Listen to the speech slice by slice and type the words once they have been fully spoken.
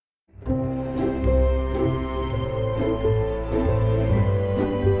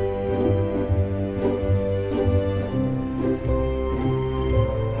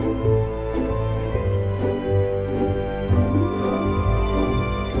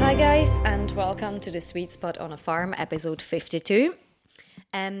Hi guys, and welcome to the Sweet Spot on a Farm, episode 52.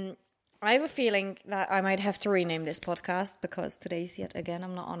 I have a feeling that I might have to rename this podcast because today's yet again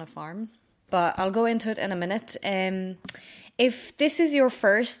I'm not on a farm, but I'll go into it in a minute. If this is your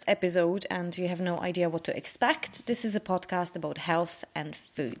first episode and you have no idea what to expect, this is a podcast about health and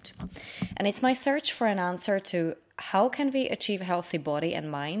food. And it's my search for an answer to how can we achieve a healthy body and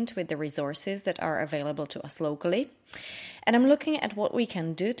mind with the resources that are available to us locally. And I'm looking at what we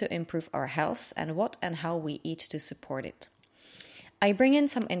can do to improve our health and what and how we eat to support it. I bring in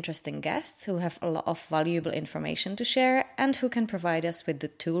some interesting guests who have a lot of valuable information to share and who can provide us with the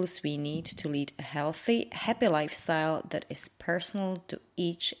tools we need to lead a healthy, happy lifestyle that is personal to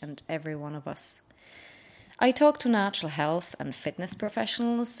each and every one of us. I talk to natural health and fitness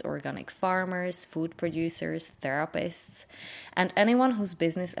professionals, organic farmers, food producers, therapists, and anyone whose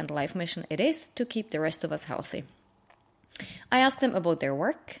business and life mission it is to keep the rest of us healthy. I ask them about their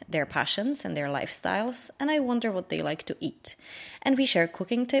work, their passions and their lifestyles, and I wonder what they like to eat. And we share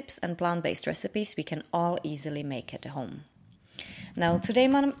cooking tips and plant-based recipes we can all easily make at home. Now, today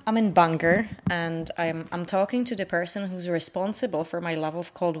I'm in Bangor, and I'm talking to the person who's responsible for my love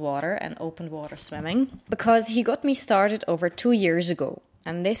of cold water and open water swimming, because he got me started over 2 years ago.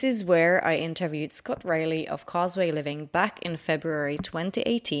 And this is where I interviewed Scott Riley of Causeway Living back in February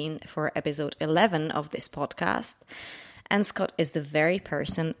 2018 for episode 11 of this podcast. And Scott is the very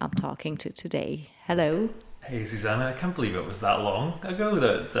person I'm talking to today. Hello. Hey, Susanna. I can't believe it was that long ago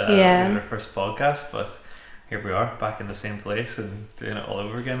that we did our first podcast, but here we are, back in the same place and doing it all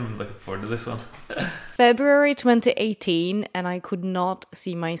over again. I'm looking forward to this one. February 2018, and I could not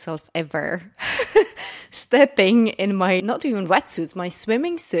see myself ever stepping in my, not even wetsuit, my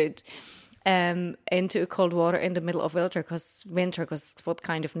swimming suit, into cold water in the middle of winter, because what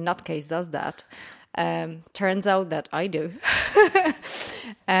kind of nutcase does that? Turns out that I do.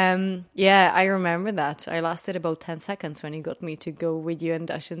 I remember that. I lasted about 10 seconds when you got me to go with you and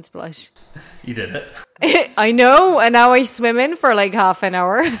Dash and Splash. You did it. I know, and now I swim in for like half an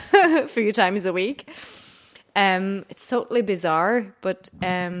hour a few times a week. It's totally bizarre, but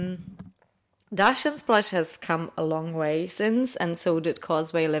Dash and Splash has come a long way since, and so did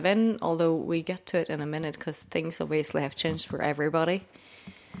Causeway Living, although we get to it in a minute because things obviously have changed for everybody.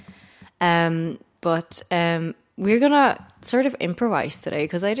 But we're going to sort of improvise today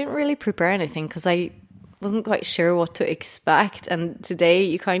because I didn't really prepare anything because I wasn't quite sure what to expect. And today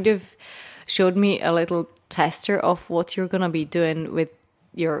you kind of showed me a little tester of what you're going to be doing with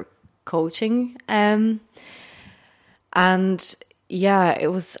your coaching. And yeah,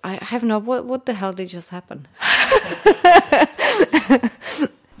 it was, I have no, what the hell did just happen?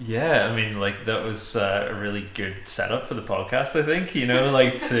 Yeah, I mean, like that was a really good setup for the podcast. I think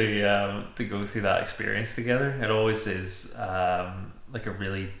like to go through that experience together. It always is like a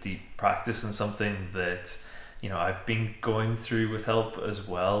really deep practice and something that I've been going through with help as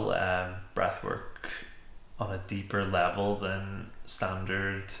well. Breath work on a deeper level than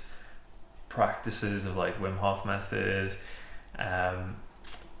standard practices of like Wim Hof method,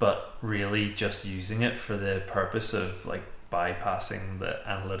 but really just using it for the purpose of like bypassing the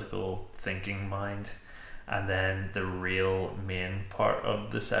analytical thinking mind. And then the real main part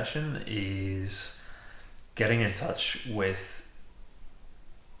of the session is getting in touch with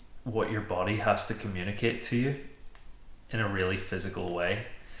what your body has to communicate to you in a really physical way.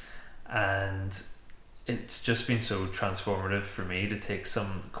 And it's just been so transformative for me to take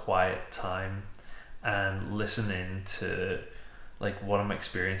some quiet time and listen in to like what I'm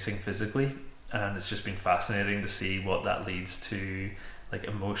experiencing physically. And it's just been fascinating to see what that leads to, like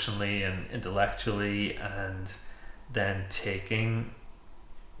emotionally and intellectually, and then taking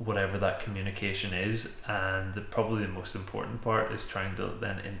whatever that communication is, and probably the most important part is trying to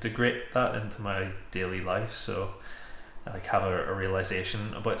then integrate that into my daily life. So I like have a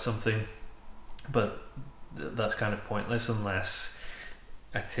realization about something, but that's kind of pointless unless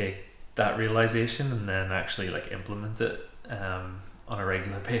I take that realization and then actually like implement it on a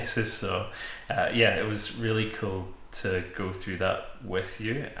regular basis. So it was really cool to go through that with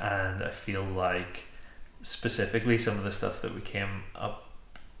you, and I feel like specifically some of the stuff that we came up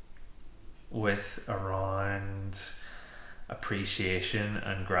with around appreciation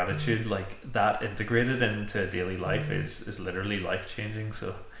and gratitude, like that integrated into daily life is literally life-changing.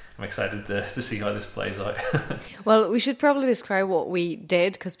 So I'm excited to see how this plays out. Well, we should probably describe what we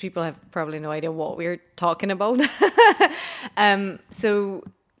did because people have probably no idea what we're talking about. So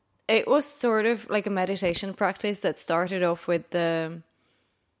it was sort of like a meditation practice that started off with the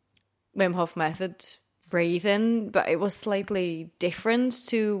Wim Hof method breathing, but it was slightly different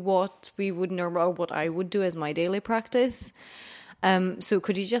to what we would normally, or what I would do as my daily practice. So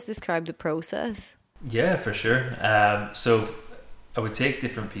could you just describe the process? Yeah, for sure. So I would take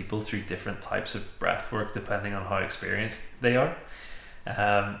different people through different types of breath work depending on how experienced they are.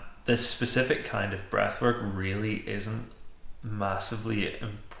 This specific kind of breath work really isn't massively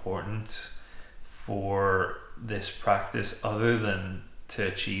important for this practice, other than to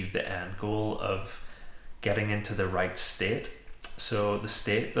achieve the end goal of getting into the right state. So the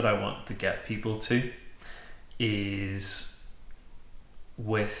state that I want to get people to is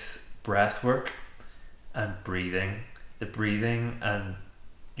with breath work and breathing. The breathing and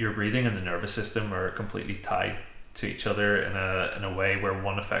your breathing and the nervous system are completely tied to each other in a way where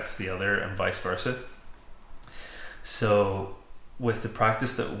one affects the other and vice versa. So with the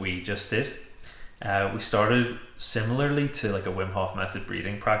practice that we just did, we started similarly to like a Wim Hof method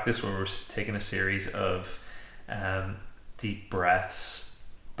breathing practice, where we're taking a series of deep breaths,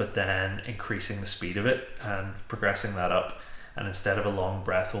 but then increasing the speed of it and progressing that up. And instead of a long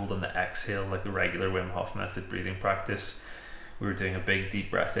breath hold on the exhale like the regular Wim Hof method breathing practice, we were doing a big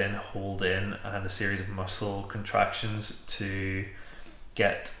deep breath in, hold in, and a series of muscle contractions to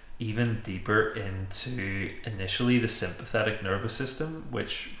get even deeper into initially the sympathetic nervous system,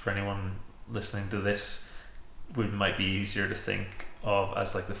 which for anyone listening to this might be easier to think of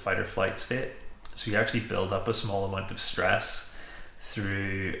as like the fight or flight state. So you actually build up a small amount of stress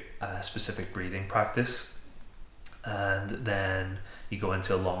through a specific breathing practice, and then you go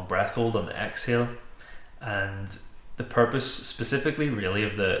into a long breath hold on the exhale. And the purpose specifically really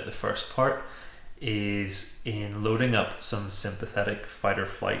of the first part is in loading up some sympathetic fight or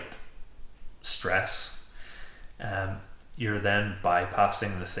flight stress. You're then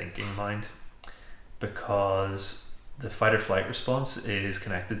bypassing the thinking mind, because the fight or flight response is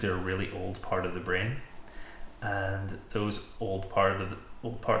connected to a really old part of the brain, and those old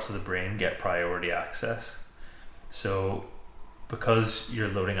parts of the brain get priority access. So because you're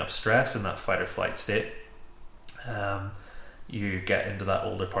loading up stress in that fight or flight state, you get into that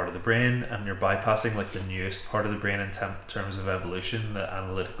older part of the brain, and you're bypassing like the newest part of the brain in terms of evolution, the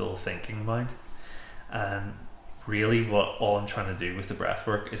analytical thinking mind. And really what all I'm trying to do with the breath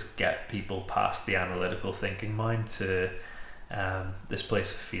work is get people past the analytical thinking mind to this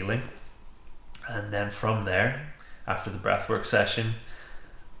place of feeling. And then from there, after the breathwork session,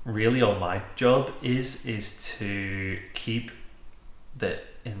 really all my job is to keep the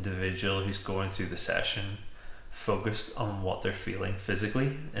individual who's going through the session focused on what they're feeling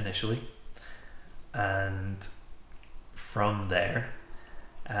physically initially, and from there,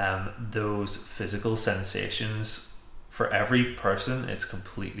 those physical sensations, for every person it's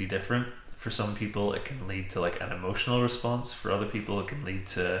completely different. For some people it can lead to like an emotional response, for other people it can lead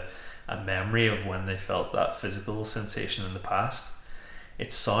to a memory of when they felt that physical sensation in the past.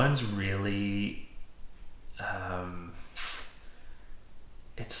 It sounds really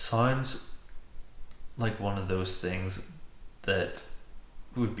it sounds like one of those things that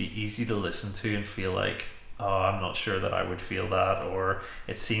would be easy to listen to and feel like, oh, I'm not sure that I would feel that, or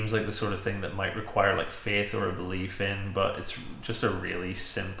it seems like the sort of thing that might require like faith or a belief in, but it's just a really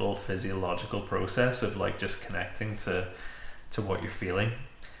simple physiological process of like just connecting to what you're feeling.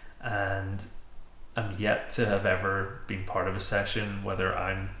 And I'm yet to have ever been part of a session, whether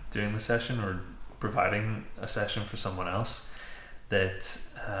I'm doing the session or providing a session for someone else, that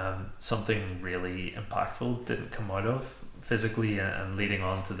something really impactful didn't come out of physically, and leading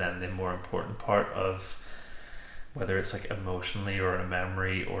on to then the more important part of whether it's like emotionally or a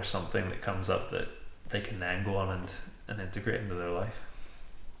memory or something that comes up that they can then go on and integrate into their life.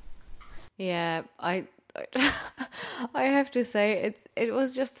 Yeah, I have to say it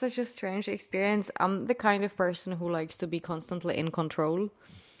was just such a strange experience. I'm the kind of person who likes to be constantly in control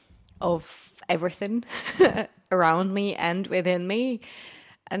of everything around me and within me,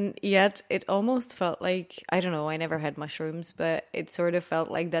 and yet it almost felt like, I don't know, I never had mushrooms, but it sort of felt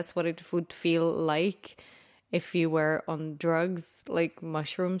like that's what it would feel like if you were on drugs, like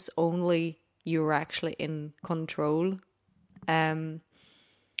mushrooms, only you were actually in control.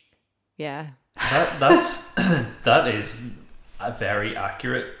 Yeah. That is a very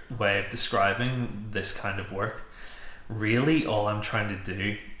accurate way of describing this kind of work. Really, all I'm trying to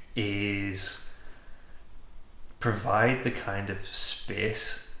do is provide the kind of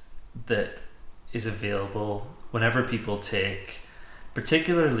space that is available whenever people take,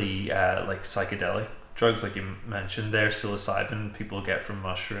 particularly like psychedelic drugs, like you mentioned there, psilocybin people get from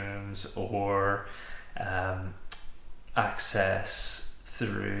mushrooms, or access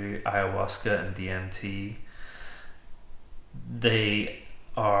through ayahuasca and DMT. They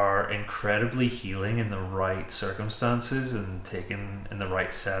are incredibly healing in the right circumstances and taken in the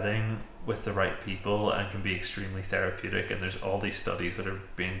right setting, with the right people and can be extremely therapeutic. And there's all these studies that are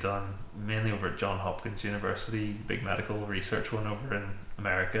being done mainly over at Johns Hopkins University, big medical research one over in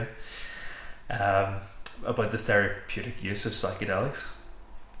America, about the therapeutic use of psychedelics.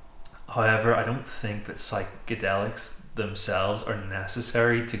 However, I don't think that psychedelics themselves are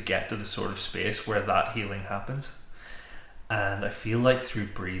necessary to get to the sort of space where that healing happens. And I feel like through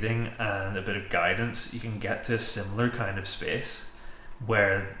breathing and a bit of guidance, you can get to a similar kind of space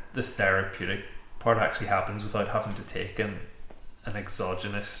where the therapeutic part actually happens without having to take an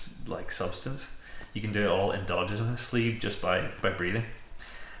exogenous like substance. You can do it all endogenously just by breathing.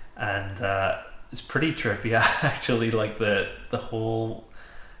 And it's pretty trippy actually, like the whole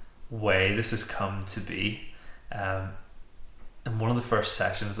way this has come to be. In one of the first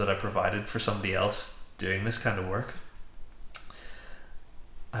sessions that I provided for somebody else doing this kind of work,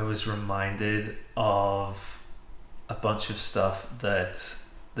 I was reminded of a bunch of stuff that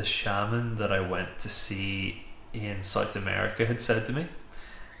the shaman that I went to see in South America had said to me.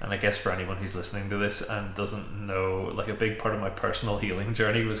 And I guess for anyone who's listening to this and doesn't know, like a big part of my personal healing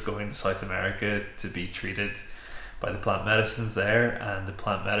journey was going to South America to be treated by the plant medicines there. And the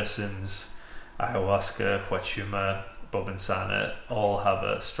plant medicines, ayahuasca, huachuma, bobinsana, all have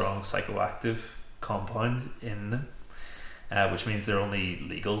a strong psychoactive compound in them. Which means they're only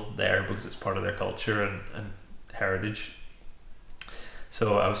legal there because it's part of their culture and heritage.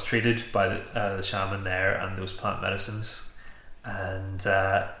 So I was treated by the shaman there and those plant medicines, and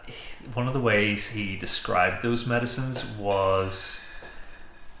one of the ways he described those medicines was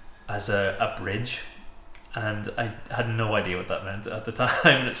as a bridge, and I had no idea what that meant at the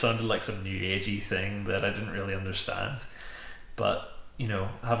time. It sounded like some new agey thing that I didn't really understand, but you know,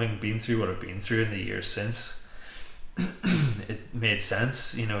 having been through what I've been through in the years since, it made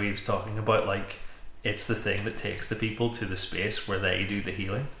sense. You know, he was talking about like it's the thing that takes the people to the space where they do the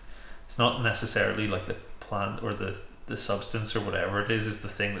healing. It's not necessarily like the plant or the substance or whatever it is the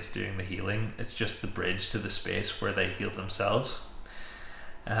thing that's doing the healing. It's just the bridge to the space where they heal themselves.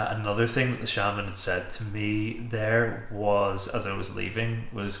 Another thing that the shaman had said to me there was, as I was leaving,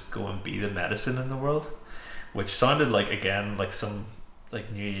 was go and be the medicine in the world, which sounded like, again, like some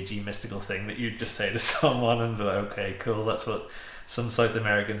like new agey mystical thing that you'd just say to someone and be like, okay, cool, that's what some South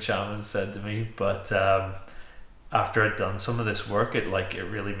American shaman said to me. But after I'd done some of this work, it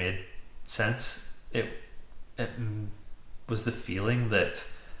really made sense. It was the feeling that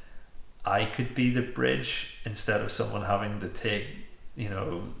I could be the bridge instead of someone having to take, you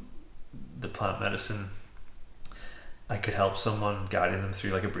know, the plant medicine. I could help someone, guiding them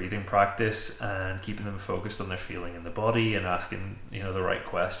through like a breathing practice and keeping them focused on their feeling in the body and asking, you know, the right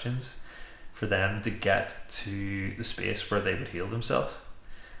questions for them to get to the space where they would heal themselves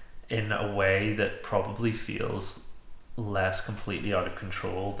in a way that probably feels less completely out of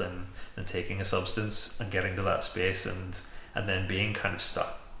control than taking a substance and getting to that space and then being kind of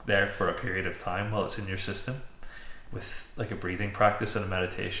stuck there for a period of time while it's in your system. With like a breathing practice and a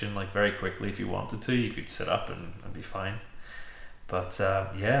meditation, like very quickly, if you wanted to, you could sit up and be fine. But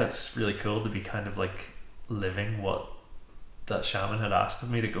yeah, it's really cool to be kind of like living what that shaman had asked of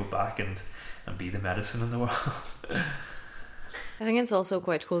me, to go back and be the medicine in the world. I think it's also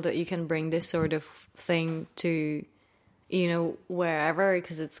quite cool that you can bring this sort of thing to, you know, wherever,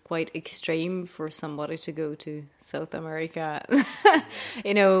 because it's quite extreme for somebody to go to South America,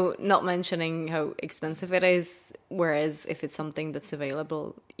 you know, not mentioning how expensive it is. Whereas if it's something that's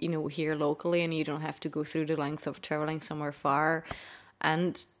available, you know, here locally, and you don't have to go through the length of traveling somewhere far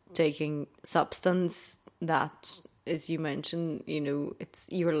and taking substance that, as you mentioned, you know,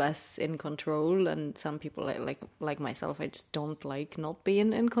 you're less in control. And some people like myself, I just don't like not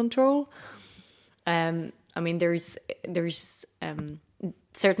being in control. I mean, there's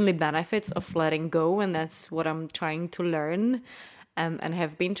certainly benefits of letting go, and that's what I'm trying to learn, and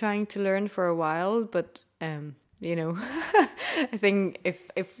have been trying to learn for a while. But you know, I think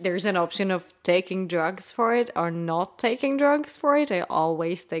if there's an option of taking drugs for it or not taking drugs for it, I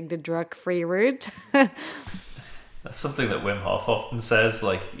always take the drug-free route. That's something that Wim Hof often says,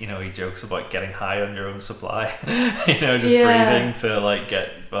 like, you know, he jokes about getting high on your own supply, you know, just breathing to like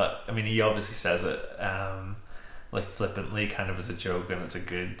get, but I mean, he obviously says it like flippantly, kind of as a joke, and it's a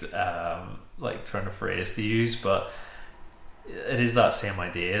good like turn of phrase to use, but it is that same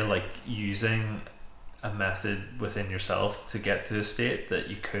idea, like using a method within yourself to get to a state that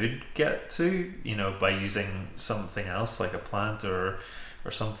you could get to, you know, by using something else like a plant or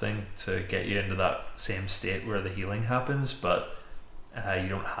something to get you into that same state where the healing happens. But you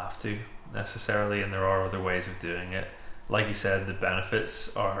don't have to necessarily, and there are other ways of doing it. Like you said, the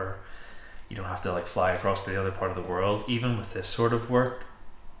benefits are, you don't have to like fly across to the other part of the world. Even with this sort of work,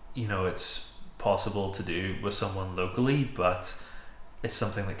 it's possible to do with someone locally, but it's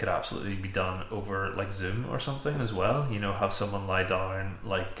something that could absolutely be done over like Zoom or something as well. Have someone lie down,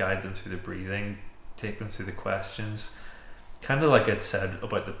 like guide them through the breathing, take them through the questions. Kind of like I'd said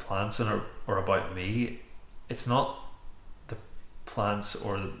about the plants or about me, it's not the plants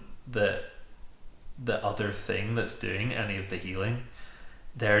or the other thing that's doing any of the healing.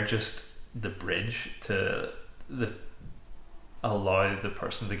 They're just the bridge to allow the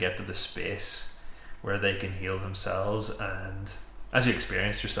person to get to the space where they can heal themselves. And as you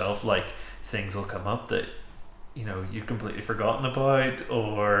experienced yourself, like things will come up that you've completely forgotten about,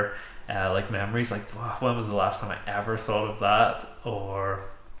 or like memories like, when was the last time I ever thought of that? Or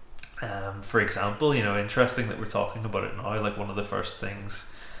for example, interesting that we're talking about it now, like one of the first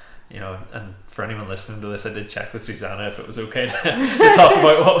things, and for anyone listening to this, I did check with Susanna if it was okay to talk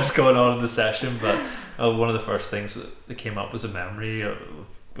about what was going on in the session, but one of the first things that came up was a memory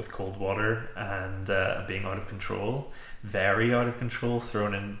with cold water and being out of control, very out of control,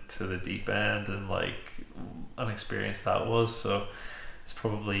 thrown into the deep end, and like an experience that was. So it's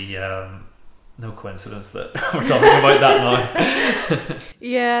probably no coincidence that we're talking about that now.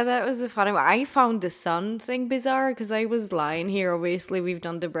 Yeah, that was a funny one. I found the sun thing bizarre because I was lying here. Obviously, we've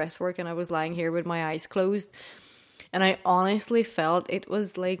done the breath work, and I was lying here with my eyes closed, and I honestly felt it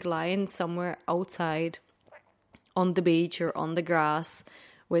was like lying somewhere outside on the beach or on the grass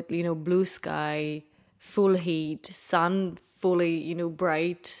with, blue sky, full heat, sun fully,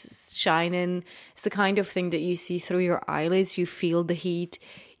 bright, shining. It's the kind of thing that you see through your eyelids. You feel the heat.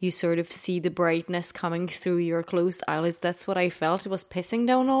 You sort of see the brightness coming through your closed eyelids. That's what I felt. It was pissing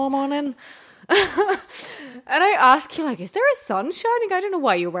down all morning. And I asked you, like, is there a sun shining? I don't know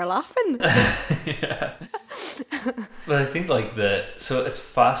why you were laughing. Yeah. But I think so it's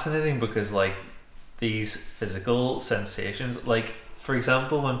fascinating because like these physical sensations, like for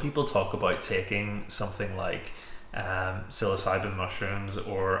example, when people talk about taking something like psilocybin mushrooms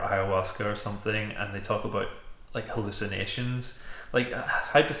or ayahuasca or something, and they talk about like hallucinations, like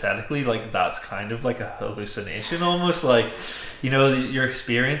hypothetically, like that's kind of like a hallucination almost, like you're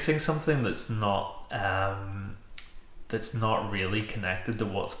experiencing something that's not really connected to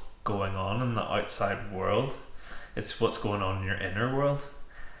what's going on in the outside world. It's what's going on in your inner world.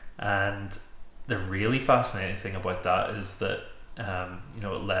 And the really fascinating thing about that is that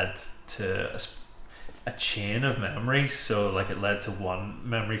it led to a chain of memories. So like it led to one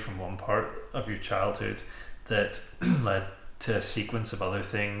memory from one part of your childhood that led to a sequence of other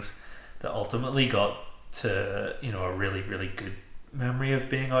things that ultimately got to a really, really good memory of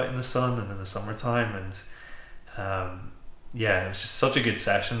being out in the sun and in the summertime. And it was just such a good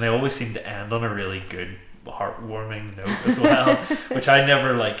session. They always seem to end on a really good, heartwarming note as well, which I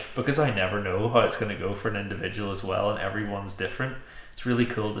never because I never know how it's going to go for an individual as well, and everyone's different. It's really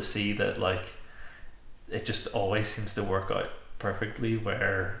cool to see that it just always seems to work out perfectly,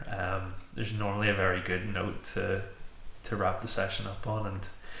 where there's normally a very good note to wrap the session up on, and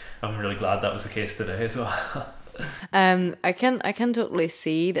I'm really glad that was the case today as well. I can totally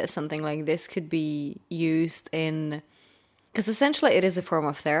see that something like this could be used because essentially it is a form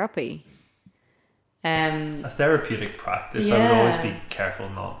of therapy. A therapeutic practice. Yeah. I would always be careful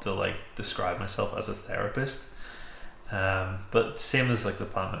not to describe myself as a therapist, but same as the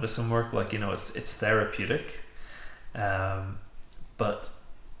plant medicine work, it's therapeutic, but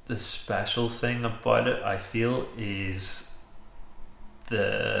the special thing about it, I feel, is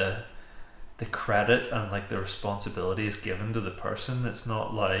the credit and the responsibility is given to the person. It's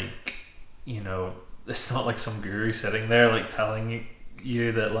not it's not like some guru sitting there telling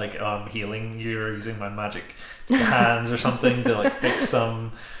you that I'm healing you or using my magic hands or something to fix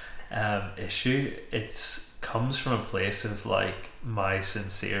some issue. It's comes from a place of my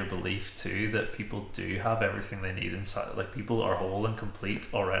sincere belief too that people do have everything they need inside. People are whole and complete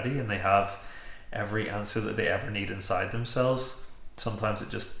already, and they have every answer that they ever need inside themselves. Sometimes it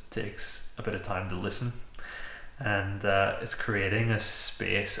just takes a bit of time to listen, and it's creating a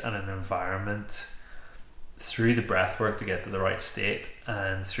space and an environment through the breath work to get to the right state,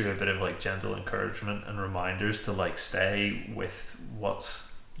 and through a bit of gentle encouragement and reminders to stay with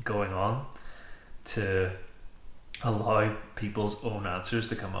what's going on, to allow people's own answers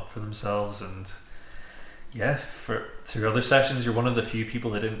to come up for themselves. And through other sessions, you're one of the few people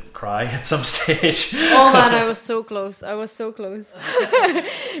that didn't cry at some stage. Oh man, I was so close.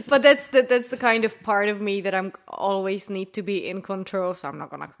 But that's the kind of part of me that I'm always need to be in control, so I'm not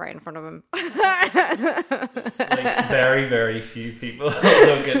gonna cry in front of him. It's very, very few people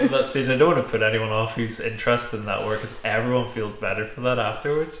don't get to that stage. I don't want to put anyone off who's interested in that work, because everyone feels better for that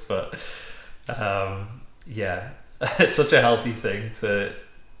afterwards. But it's such a healthy thing to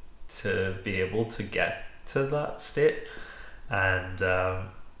to be able to get to that state. And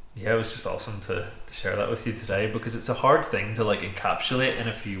it was just awesome to share that with you today, because it's a hard thing to like encapsulate in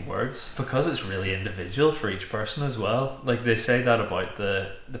a few words, because it's really individual for each person as well. Like they say that about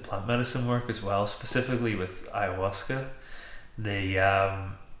the plant medicine work as well, specifically with ayahuasca. They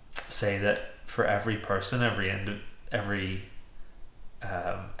say that for every person, every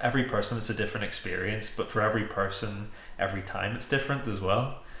person, it's a different experience, but for every person, every time, it's different as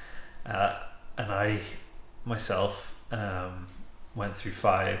well. And I myself went through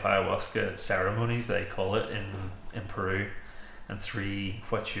 5 ayahuasca ceremonies, they call it, in Peru, and 3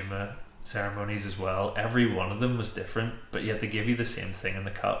 huachuma ceremonies as well. Every one of them was different, but yet they give you the same thing in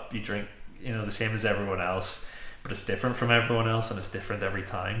the cup. You drink, the same as everyone else, but it's different from everyone else, and it's different every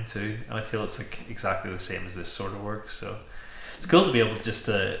time too. And I feel it's like exactly the same as this sort of work. So it's cool to be able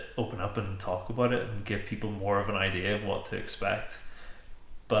to open up and talk about it and give people more of an idea of what to expect,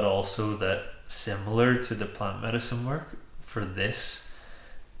 but also that similar to the plant medicine work, for this,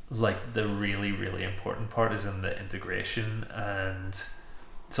 like the really, really important part is in the integration. And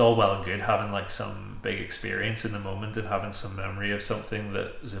it's all well and good having like some big experience in the moment and having some memory of something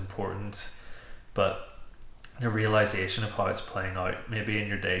that is important, but the realization of how it's playing out maybe in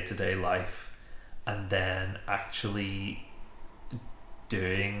your day-to-day life, and then actually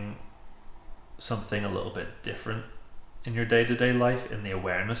doing something a little bit different in your day-to-day life, in the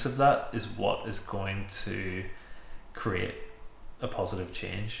awareness of that, is what is going to create a positive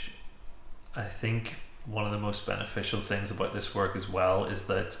change. I think one of the most beneficial things about this work as well is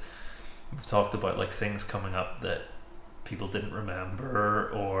that we've talked about like things coming up that people didn't remember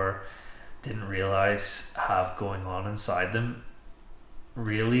or didn't realize have going on inside them.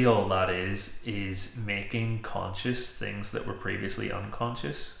 Really all that is making conscious things that were previously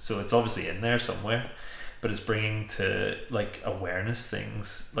unconscious. So it's obviously in there somewhere, but it's bringing to like awareness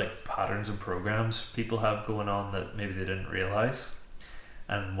things like patterns and programs people have going on that maybe they didn't realize.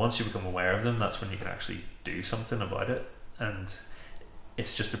 And once you become aware of them, that's when you can actually do something about it. And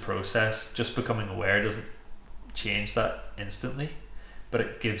it's just a process. Just becoming aware doesn't change that instantly, but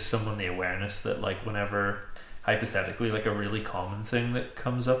it gives someone the awareness that like whenever, hypothetically, like a really common thing that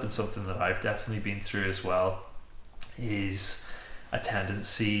comes up, and something that I've definitely been through as well, is a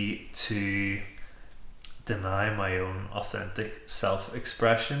tendency to deny my own authentic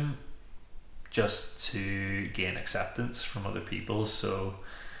self-expression just to gain acceptance from other people. So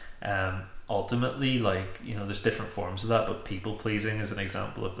ultimately, like, there's different forms of that, but people pleasing is an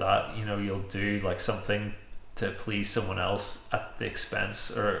example of that. You'll do like something to please someone else at the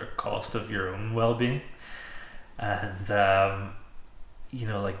expense or cost of your own well-being. And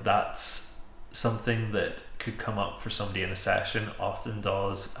like that's something that could come up for somebody in a session, often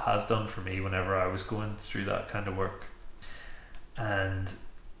has done for me whenever I was going through that kind of work. And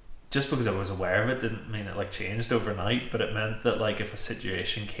just because I was aware of it didn't mean it like changed overnight, but it meant that like if a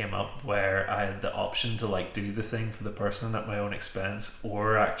situation came up where I had the option to like do the thing for the person at my own expense,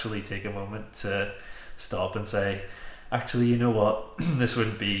 or actually take a moment to stop and say, actually, you know what, this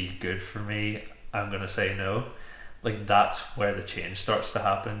wouldn't be good for me, I'm going to say no. Like that's where the change starts to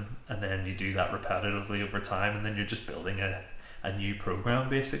happen. And then you do that repetitively over time, and then you're just building a new program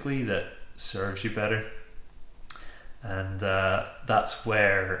basically that serves you better. And that's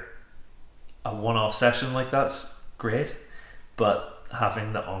where a one-off session like that's great, but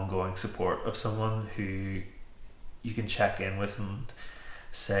having the ongoing support of someone who you can check in with and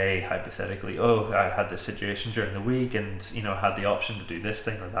say hypothetically, oh, I had this situation during the week, and I had the option to do this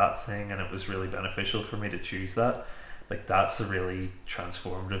thing or that thing, and it was really beneficial for me to choose that. Like that's the really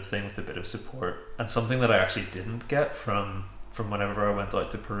transformative thing, with a bit of support, and something that I actually didn't get from whenever I went out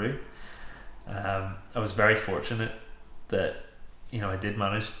to Peru. I was very fortunate that I did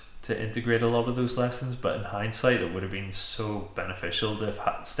manage to integrate a lot of those lessons, but in hindsight it would have been so beneficial to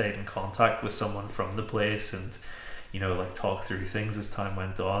have stayed in contact with someone from the place and like talk through things as time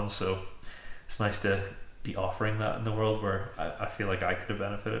went on. So it's nice to be offering that in the world where I feel like I could have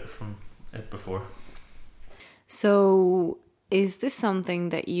benefited from it before. So is this something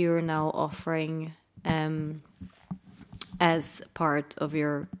that you're now offering as part of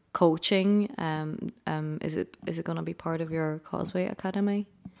your coaching? Is it going to be part of your Causeway Academy?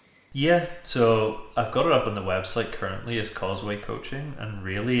 Yeah, so I've got it up on the website currently as Causeway Coaching, and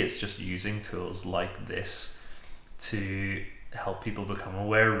really it's just using tools like this to help people become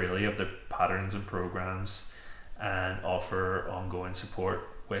aware really of their patterns and programs, and offer ongoing support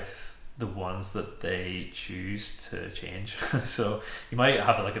with the ones that they choose to change. So you might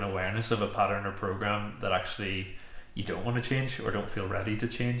have like an awareness of a pattern or program that actually you don't want to change or don't feel ready to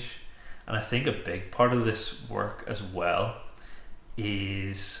change. And I think a big part of this work as well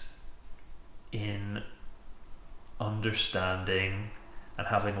is in understanding and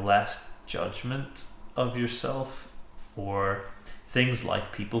having less judgment of yourself for things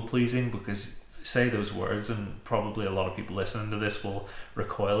like people pleasing, because say those words and probably a lot of people listening to this will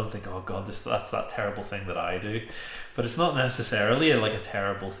recoil and think, oh god, that's that terrible thing that I do, but it's not necessarily like a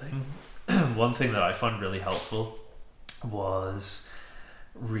terrible thing. One thing that I found really helpful was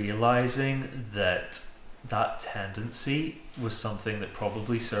realizing that tendency was something that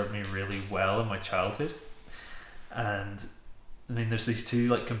probably served me really well in my childhood. And I mean, there's these two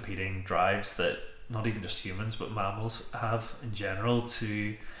like competing drives that not even just humans but mammals have in general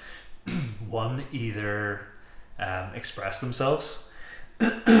to one, either express themselves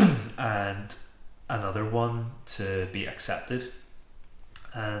and another one to be accepted.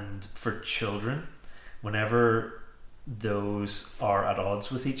 And for children, whenever those are at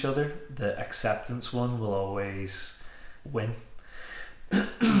odds with each other, the acceptance one will always win.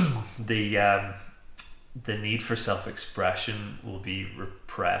 The need for self-expression will be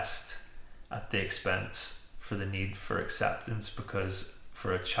repressed at the expense for the need for acceptance, because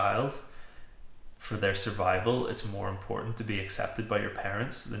for a child, for their survival, it's more important to be accepted by your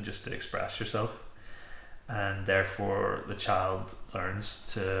parents than just to express yourself. And therefore the child learns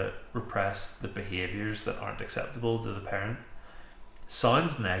to repress the behaviors that aren't acceptable to the parent.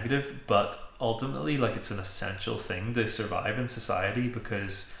 Sounds negative, but ultimately like it's an essential thing to survive in society,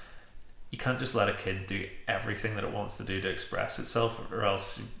 because you can't just let a kid do everything that it wants to do to express itself, or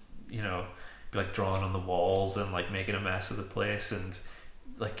else, you know, be like drawing on the walls and like making a mess of the place. And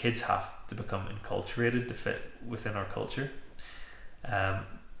like kids have to become enculturated to fit within our culture.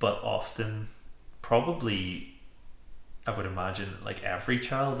 But often, probably, I would imagine like every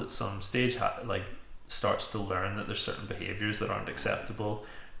child at some stage like starts to learn that there's certain behaviors that aren't acceptable,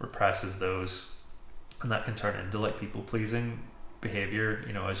 represses those, and that can turn into like people pleasing behavior,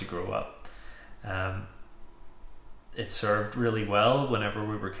 you know, as you grow up. It served really well whenever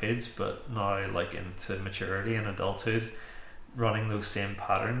we were kids, but now like into maturity and adulthood, running those same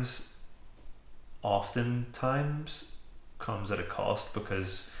patterns oftentimes comes at a cost,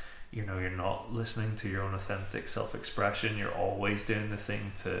 because you know you're not listening to your own authentic self-expression. You're always doing the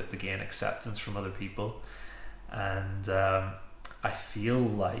thing to gain acceptance from other people. And I feel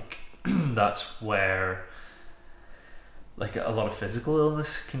like that's where like a lot of physical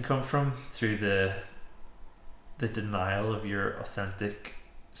illness can come from, through the denial of your authentic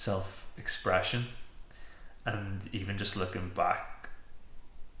self-expression. And even just looking back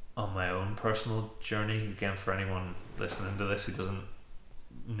on my own personal journey, again, for anyone listening to this who doesn't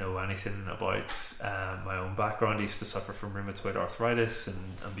know anything about my own background, I used to suffer from rheumatoid arthritis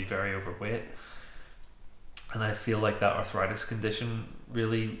and be very overweight. And I feel like that arthritis condition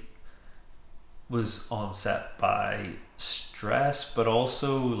really was onset by stress, but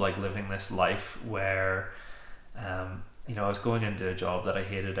also like living this life where you know, I was going into a job that I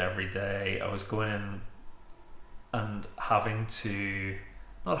hated every day. I was going in and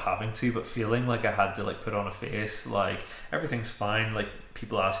but feeling like I had to like put on a face, like everything's fine, like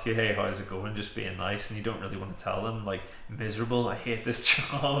people ask you, hey, how's it going, just being nice, and you don't really want to tell them like miserable, I hate this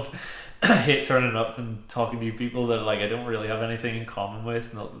job. I hate turning up and talking to people that like I don't really have anything in common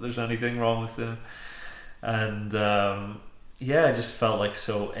with, not that there's anything wrong with them. And yeah, I just felt like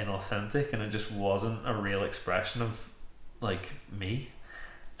so inauthentic, and it just wasn't a real expression of like me.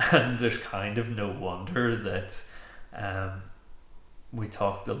 And there's kind of no wonder that we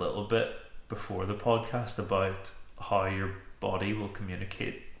talked a little bit before the podcast about how your body will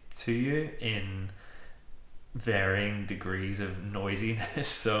communicate to you in varying degrees of noisiness.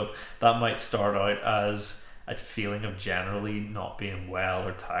 So that might start out as a feeling of generally not being well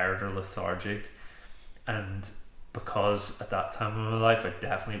or tired or lethargic, and because at that time of my life I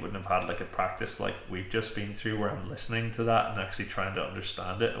definitely wouldn't have had like a practice like we've just been through where I'm listening to that and actually trying to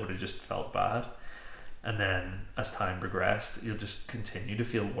understand it, I would have just felt bad. And then as time progressed, you'll just continue to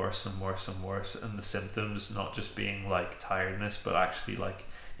feel worse and worse and worse, and the symptoms not just being like tiredness but actually like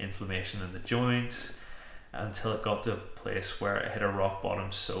inflammation in the joints, until it got to a place where it hit a rock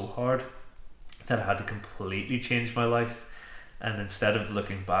bottom so hard that I had to completely change my life. And instead of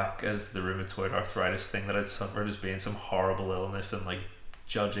looking back as the rheumatoid arthritis thing that I'd suffered as being some horrible illness and like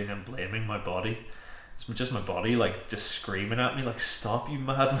judging and blaming my body, it's just my body like just screaming at me like, stop, you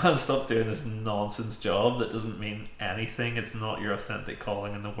madman, stop doing this nonsense job that doesn't mean anything, it's not your authentic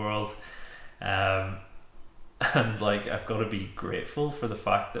calling in the world. And like I've got to be grateful for the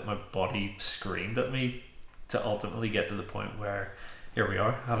fact that my body screamed at me to ultimately get to the point where here we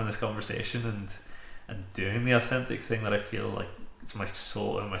are having this conversation and doing the authentic thing that I feel like it's my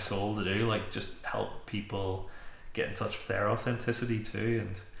soul to do, like just help people get in touch with their authenticity too.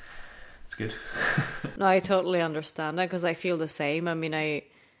 And it's good. No, I totally understand that because I feel the same. I mean,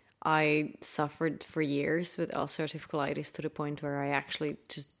 I suffered for years with ulcerative colitis to the point where I actually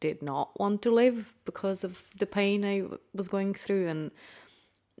just did not want to live because of the pain I was going through. And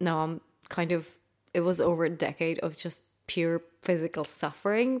now I'm kind of, it was over a decade of just pure physical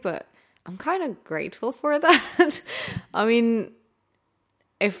suffering, but I'm kind of grateful for that. I mean,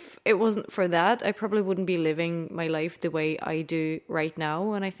 if it wasn't for that, I probably wouldn't be living my life the way I do right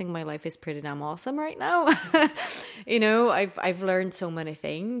now. And I think my life is pretty damn awesome right now. You know, I've learned so many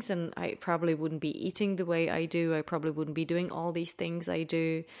things, and I probably wouldn't be eating the way I do. I probably wouldn't be doing all these things I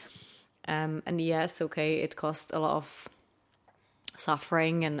do. And yes, okay, it cost a lot of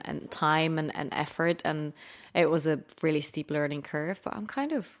suffering and time and effort, and it was a really steep learning curve. But I'm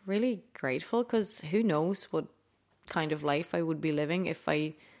kind of really grateful because who knows what kind of life I would be living if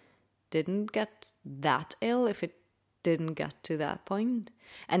I didn't get that ill, if it didn't get to that point.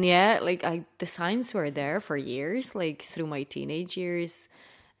 And yeah, like the signs were there for years, like through my teenage years.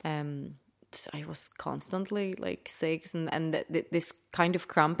 I was constantly like sick, and this kind of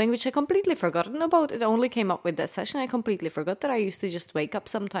cramping, which I completely forgotten about. It only came up with that session. I completely forgot that I used to just wake up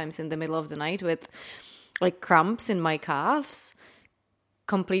sometimes in the middle of the night with like cramps in my calves,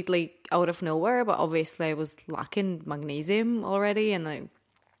 completely out of nowhere. But obviously I was lacking magnesium already and a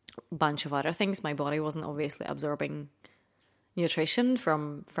bunch of other things. My body wasn't obviously absorbing nutrition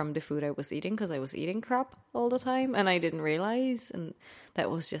from the food I was eating because I was eating crap all the time and I didn't realize. And that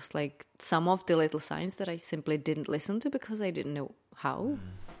was just like some of the little signs that I simply didn't listen to because I didn't know how.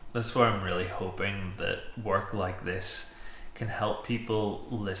 That's why I'm really hoping that work like this can help people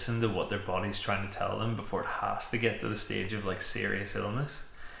listen to what their body's trying to tell them before it has to get to the stage of like serious illness.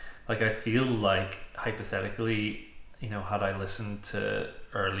 Like I feel like hypothetically, you know, had I listened to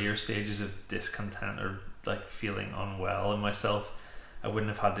earlier stages of discontent or like feeling unwell in myself, I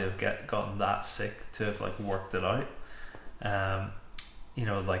wouldn't have had to have gotten that sick to have like worked it out. You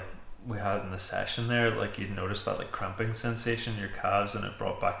know, like we had in the session there, like you'd notice that like cramping sensation in your calves, and it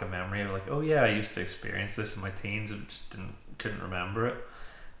brought back a memory of like, oh yeah, I used to experience this in my teens and just couldn't remember it.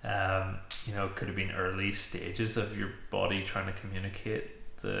 You know, it could have been early stages of your body trying to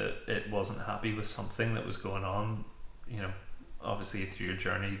communicate that it wasn't happy with something that was going on. You know, obviously through your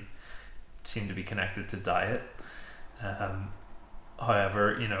journey seemed to be connected to diet.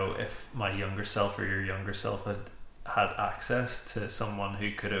 However, you know, if my younger self or your younger self had access to someone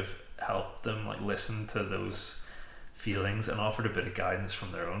who could have helped them like listen to those feelings and offered a bit of guidance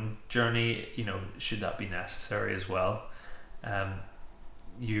from their own journey, you know, should that be necessary as well,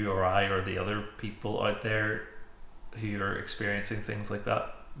 you or I or the other people out there who are experiencing things like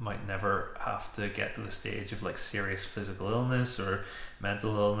that might never have to get to the stage of like serious physical illness or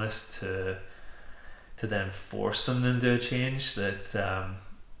mental illness to then force them into a change. That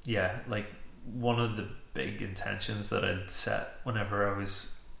like one of the big intentions that I'd set whenever I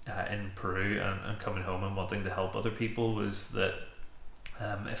was in Peru and coming home and wanting to help other people was that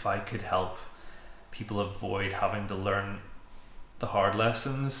if I could help people avoid having to learn the hard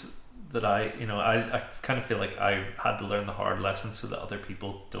lessons that I kind of feel like I had to learn the hard lessons so that other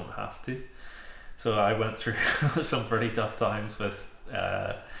people don't have to. So I went through some pretty tough times with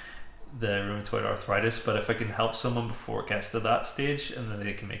the rheumatoid arthritis, but if I can help someone before it gets to that stage and then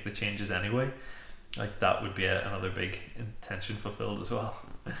they can make the changes anyway, like that would be another big intention fulfilled as well.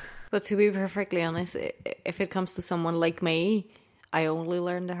 But to be perfectly honest, if it comes to someone like me, I only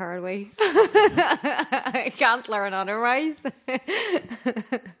learn the hard way. I can't learn otherwise.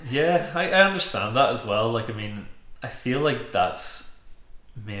 Yeah, I understand that as well. Like, I mean, I feel like that's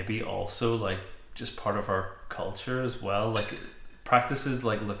maybe also like just part of our culture as well. Like practices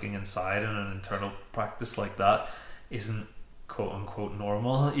like looking inside and an internal practice like that isn't quote unquote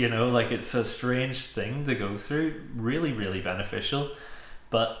normal, you know, like it's a strange thing to go through, really, really beneficial.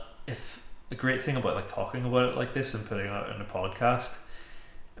 But if a great thing about like talking about it like this and putting it out in a podcast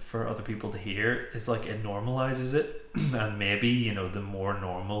for other people to hear is like it normalizes it. And maybe, you know, the more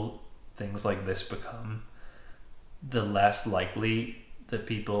normal things like this become, the less likely that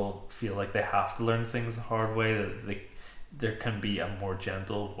people feel like they have to learn things the hard way, that there can be a more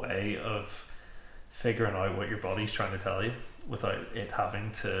gentle way of figuring out what your body's trying to tell you without it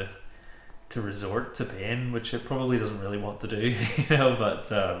having to resort to pain, which it probably doesn't really want to do, you know, but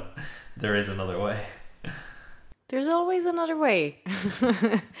there is another way. There's always another way.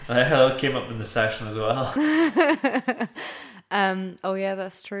 That came up in the session as well. Oh yeah,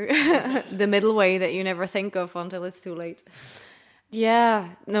 that's true. The middle way that you never think of until it's too late. Yeah,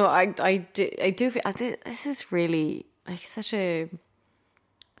 no, I do feel this is really like such a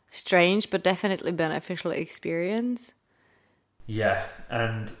strange but definitely beneficial experience. Yeah,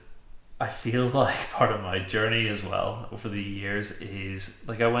 and I feel like part of my journey as well over the years is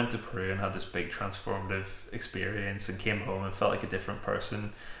like I went to Peru and had this big transformative experience and came home and felt like a different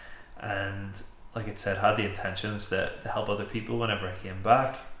person, and like it said, had the intentions to help other people whenever I came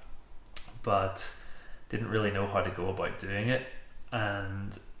back, but didn't really know how to go about doing it.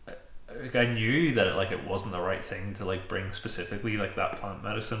 And I knew that it wasn't the right thing to like bring specifically like that plant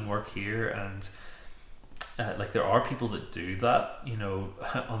medicine work here, and like there are people that do that, you know,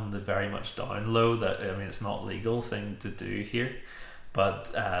 on the very much down low. That, I mean, it's not legal thing to do here,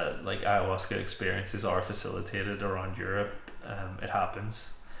 but like ayahuasca experiences are facilitated around Europe. It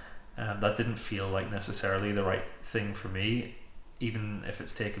happens. That didn't feel like necessarily the right thing for me, even if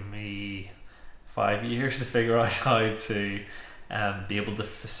it's taken me 5 years to figure out how to be able to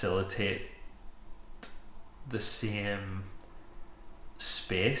facilitate the same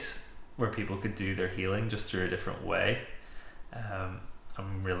space where people could do their healing just through a different way.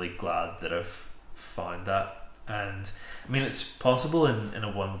 I'm really glad that I've found that. And I mean, it's possible in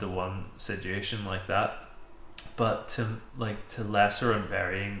a one-to-one situation like that, but to lesser and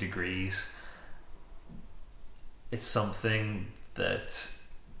varying degrees, it's something that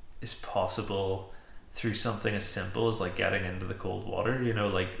is possible through something as simple as like getting into the cold water. You know,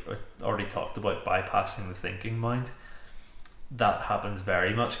 like I already talked about bypassing the thinking mind. That happens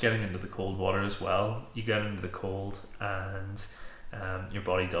very much getting into the cold water as well. You get into the cold and your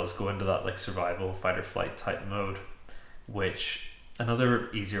body does go into that like survival, fight or flight type mode, which another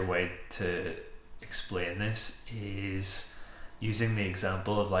easier way to explain this is using the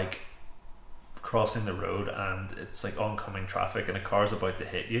example of like crossing the road and it's like oncoming traffic and a car's about to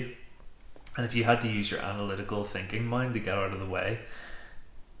hit you, and if you had to use your analytical thinking mind to get out of the way,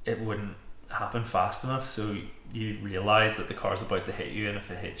 it wouldn't happen fast enough. So you realize that the car's about to hit you, and if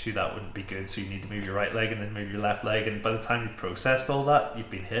it hits you, that wouldn't be good, so you need to move your right leg and then move your left leg, and by the time you've processed all that, you've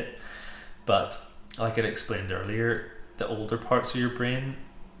been hit. But like I explained earlier, the older parts of your brain,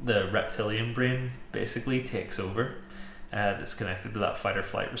 the reptilian brain, basically takes over. That's connected to that fight or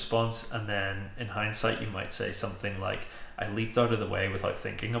flight response, and then in hindsight you might say something like, I leaped out of the way without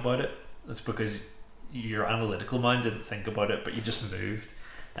thinking about it. That's because your analytical mind didn't think about it, but you just moved.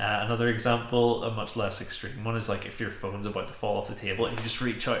 Another example, a much less extreme one, is like if your phone's about to fall off the table and you just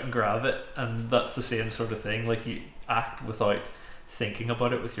reach out and grab it, and that's the same sort of thing. Like you act without thinking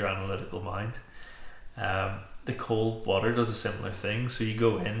about it with your analytical mind. The cold water does a similar thing. So you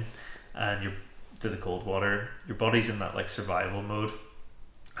go in and you're to the cold water, your body's in that like survival mode,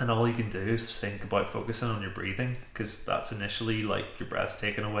 and all you can do is think about focusing on your breathing, because that's initially like your breath's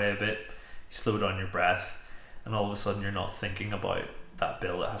taken away a bit. You slow down your breath, and all of a sudden you're not thinking about that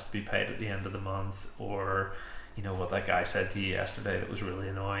bill that has to be paid at the end of the month, or you know what that guy said to you yesterday that was really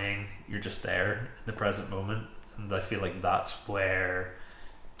annoying. You're just there in the present moment, and I feel like that's where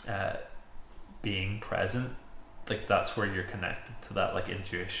being present, like that's where you're connected to that like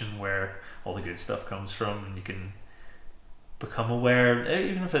intuition where all the good stuff comes from, and you can become aware,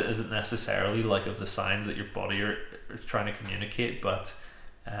 even if it isn't necessarily like of the signs that your body are trying to communicate, but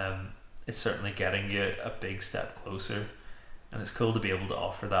it's certainly getting you a big step closer. And it's cool to be able to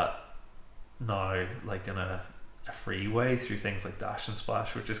offer that now, like in a free way through things like Dash and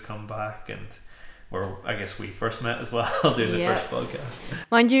Splash, which has come back, and where I guess we first met as well, doing the first podcast.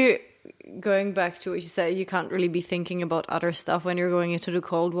 Mind you, going back to what you said, you can't really be thinking about other stuff when you're going into the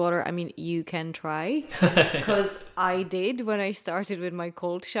cold water. I mean, you can try, because I did when I started with my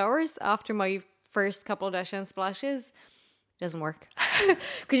cold showers after my first couple Dash and Splashes. Doesn't work,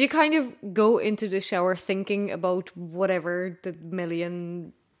 because you kind of go into the shower thinking about whatever the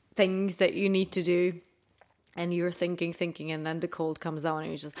million things that you need to do, and you're thinking, and then the cold comes down and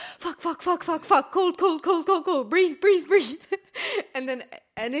you're just fuck, cold, breathe, and then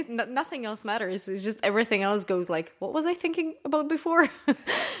nothing else matters. It's just everything else goes like, what was I thinking about before?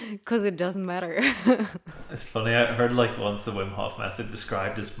 Because it doesn't matter. It's funny, I heard like once the Wim Hof method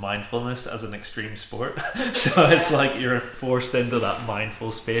described as mindfulness as an extreme sport. So it's like you're forced into that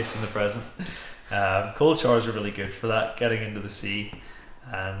mindful space in the present. Cold showers are really good for that, getting into the sea.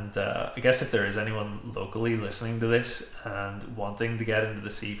 And I guess if there is anyone locally listening to this and wanting to get into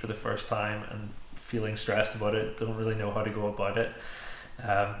the sea for the first time and feeling stressed about it, don't really know how to go about it,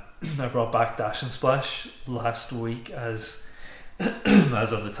 I brought back Dash and Splash last week as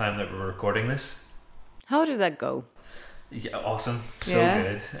of the time that we're recording this. How did that go? Yeah, awesome. So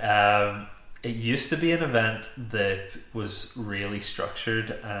good. It used to be an event that was really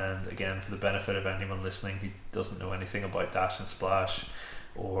structured, and again, for the benefit of anyone listening who doesn't know anything about Dash and Splash,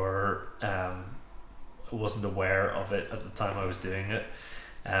 or wasn't aware of it at the time I was doing it,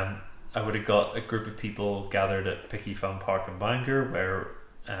 I would have got a group of people gathered at Picky Fun Park in Bangor, where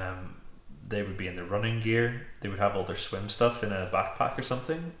they would be in their running gear. They would have all their swim stuff in a backpack or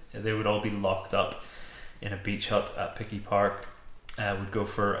something. They would all be locked up in a beach hut at Picky Park. Would go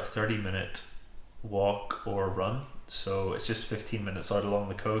for a 30-minute walk or run. So it's just 15 minutes out along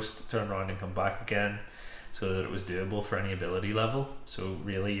the coast, turn around and come back again, so that it was doable for any ability level. So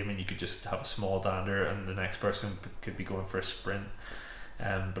really, I mean, you could just have a small dander and the next person could be going for a sprint.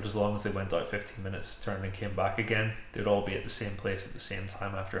 But as long as they went out 15 minutes, turned and came back again, they'd all be at the same place at the same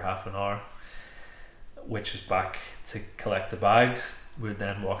time after half an hour, which was back to collect the bags. We'd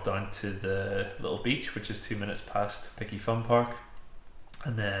then walk down to the little beach, which is 2 minutes past Picky Fun Park,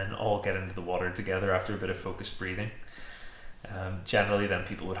 and then all get into the water together after a bit of focused breathing. Generally then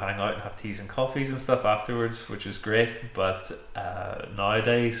people would hang out and have teas and coffees and stuff afterwards, which was great, but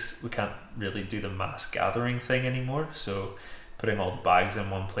nowadays we can't really do the mass gathering thing anymore, so putting all the bags in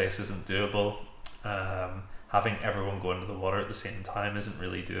one place isn't doable. Having everyone go into the water at the same time isn't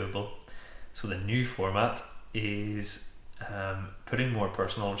really doable. So the new format is putting more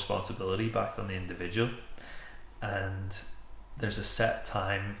personal responsibility back on the individual, and there's a set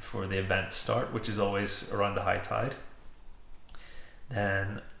time for the event to start, which is always around the high tide.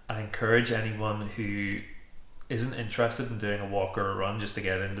 Then I encourage anyone who isn't interested in doing a walk or a run just to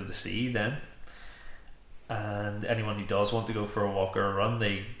get into the sea then. And anyone who does want to go for a walk or a run,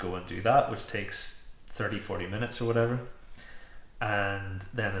 they go and do that, which takes 30-40 minutes or whatever. And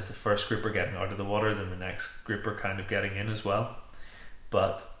then as the first group are getting out of the water, then the next group are kind of getting in as well.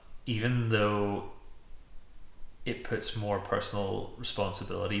 But even though it puts more personal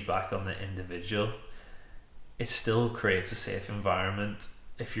responsibility back on the individual, it still creates a safe environment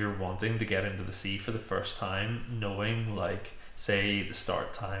if you're wanting to get into the sea for the first time, knowing, like, say the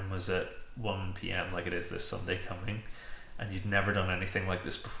start time was at 1 p.m. like it is this Sunday coming, and you'd never done anything like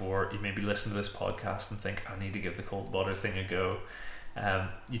this before. You maybe listen to this podcast and think, I need to give the cold water thing a go.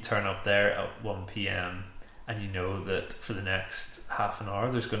 You turn up there at 1 p.m. and you know that for the next half an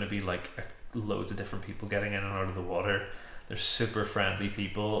hour there's going to be like loads of different people getting in and out of the water. They're super friendly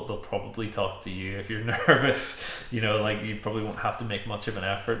people. They'll probably talk to you if you're nervous. You know, like, you probably won't have to make much of an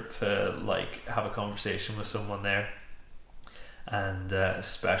effort to like have a conversation with someone there. And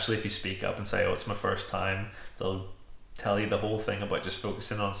especially if you speak up and say, oh, it's my first time, they'll tell you the whole thing about just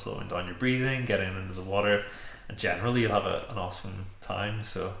focusing on slowing down your breathing, getting into the water, and generally you'll have an awesome time.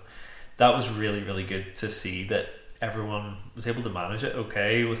 So that was really, really good to see that everyone was able to manage it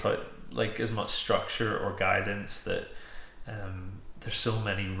okay without like as much structure or guidance. That there's so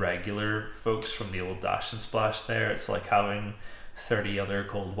many regular folks from the old Dash and Splash there. It's like having 30 other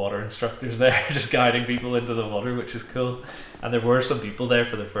cold water instructors there just guiding people into the water, which is cool. And there were some people there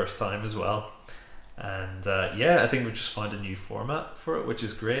for the first time as well. And I think we've just found a new format for it, which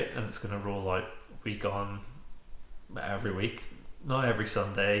is great, and it's going to roll out week on every week now, every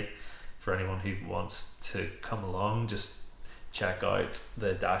Sunday. For anyone who wants to come along, just check out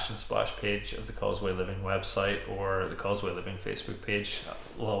the Dash and Splash page of the Causeway Living website or the Causeway Living Facebook page.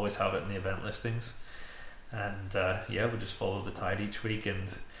 We'll always have it in the event listings. And we just follow the tide each week,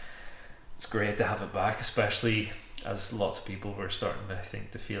 and it's great to have it back, especially as lots of people were starting, I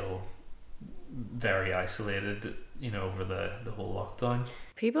think, to feel very isolated, you know, over the whole lockdown.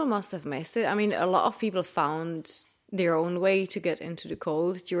 People must have missed it. I mean, a lot of people found their own way to get into the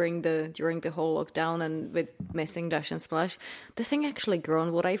cold during the whole lockdown, and with missing Dash and Splash, the thing actually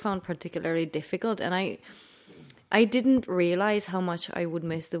grown. What I found particularly difficult, and I didn't realize how much I would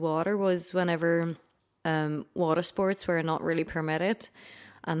miss the water, was whenever water sports were not really permitted,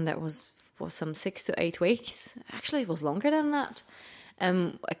 and that was some 6 to 8 weeks. Actually, it was longer than that.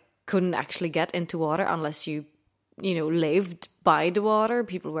 I couldn't actually get into water unless you lived by the water.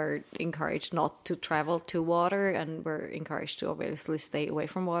 People were encouraged not to travel to water and were encouraged to obviously stay away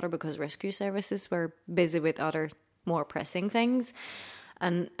from water because rescue services were busy with other more pressing things.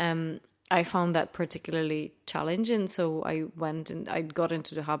 And I found that particularly challenging. So I went and I got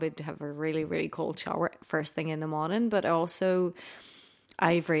into the habit to have a really, really cold shower first thing in the morning. But also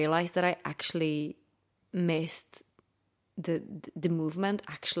I've realized that I actually missed the movement,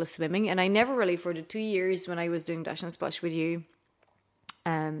 actually swimming. And I never really, for the 2 years when I was doing Dash and Splash with you,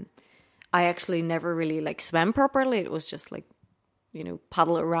 I actually never really like swam properly. It was just like,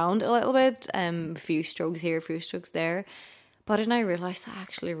 paddle around a little bit, a few strokes here, a few strokes there. But then I realized I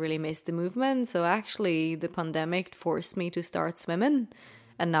actually really missed the movement. So actually the pandemic forced me to start swimming.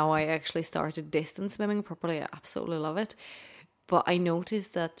 And now I actually started distance swimming properly. I absolutely love it. But I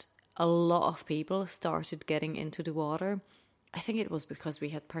noticed that a lot of people started getting into the water. I think it was because we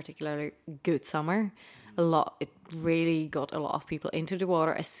had particularly good summer. It really got a lot of people into the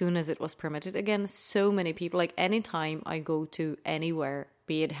water as soon as it was permitted again. So many people, like anytime I go to anywhere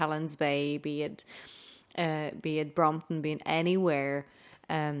be it Helens Bay, be it Brompton, be it anywhere,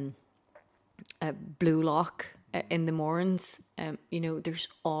 Blue Lock in the mornings, there's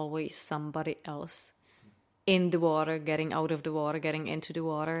always somebody else in the water, getting out of the water, getting into the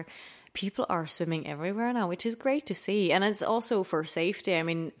water. People are swimming everywhere now, which is great to see. And it's also for safety. I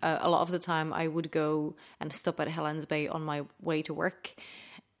mean, a lot of the time I would go and stop at Helens Bay on my way to work.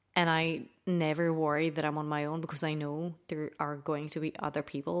 And I never worry that I'm on my own because I know there are going to be other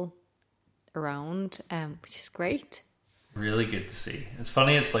people around, which is great. Really good to see. It's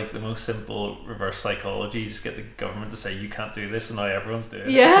funny, it's like the most simple reverse psychology. You just get the government to say you can't do this and now everyone's doing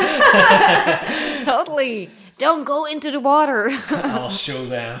it. Yeah. Totally. Don't go into the water. I'll show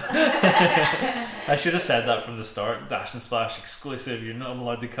them. I should have said that from the start. Dash and Splash exclusive. You're not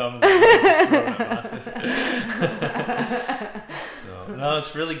allowed to come. Massive. So, no,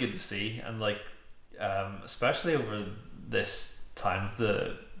 it's really good to see. And like, especially over this time of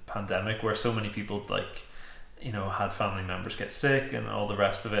the pandemic where so many people had family members get sick and all the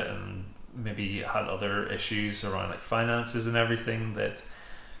rest of it, and maybe had other issues around like finances and everything, that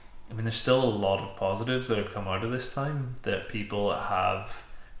there's still a lot of positives that have come out of this time, that people have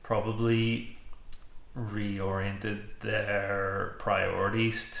probably reoriented their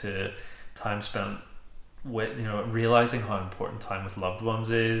priorities to time spent with, realizing how important time with loved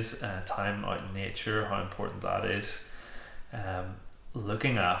ones is, time out in nature, how important that is,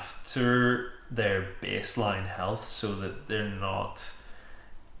 looking after their baseline health so that they're not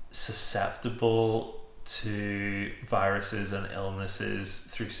susceptible to viruses and illnesses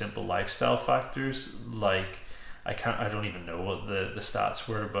through simple lifestyle factors. Like I don't even know what the stats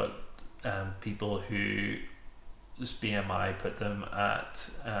were, but people who this BMI put them at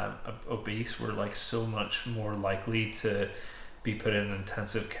obese were like so much more likely to be put in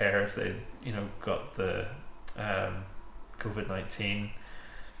intensive care if they got the COVID-19,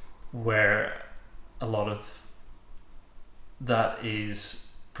 where a lot of that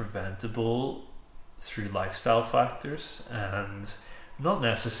is preventable through lifestyle factors, and not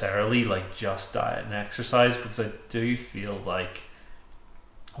necessarily like just diet and exercise, because I do feel like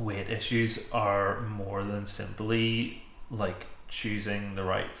weight issues are more than simply like choosing the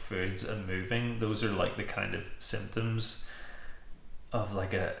right foods and moving. Those are like the kind of symptoms of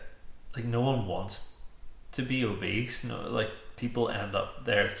like no one wants to be obese. No, like people end up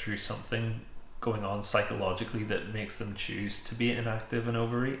there through something going on psychologically that makes them choose to be inactive and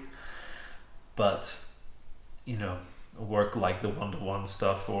overeat. But work like the one-to-one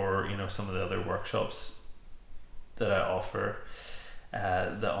stuff, or some of the other workshops that I offer,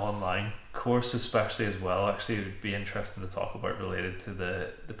 the online course especially as well, actually it would be interesting to talk about, related to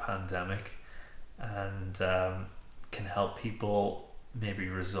the pandemic, and can help people maybe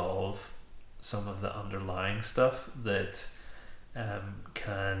resolve some of the underlying stuff that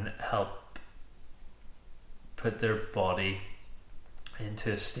can help put their body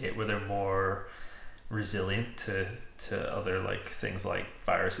into a state where they're more resilient to other like things like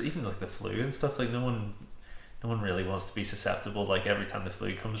viruses, even like the flu and stuff. Like no one really wants to be susceptible, like every time the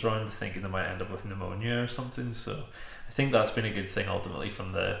flu comes around, thinking they might end up with pneumonia or something. So I think that's been a good thing ultimately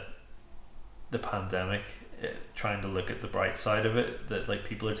from the pandemic, trying to look at the bright side of it, that like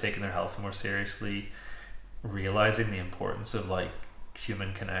people are taking their health more seriously, realizing the importance of like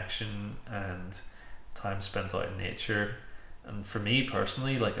human connection and time spent out in nature. And for me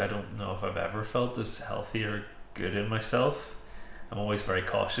personally, like I don't know if I've ever felt as healthy or good in myself. I'm always very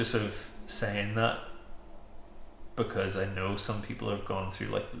cautious of saying that, because I know some people have gone through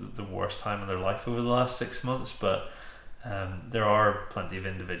like the worst time in their life over the last 6 months, but there are plenty of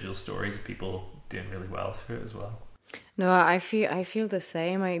individual stories of people doing really well through it as well. No, I feel the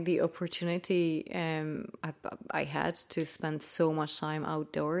same. The opportunity I had to spend so much time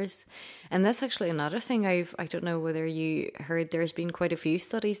outdoors, and that's actually another thing. I don't know whether you heard. There's been quite a few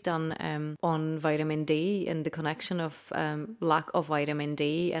studies done on vitamin D and the connection of lack of vitamin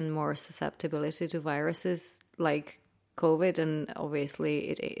D and more susceptibility to viruses like COVID, and obviously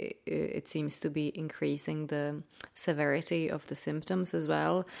it seems to be increasing the severity of the symptoms as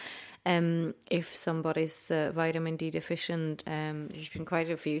well. If somebody's vitamin D deficient, there's been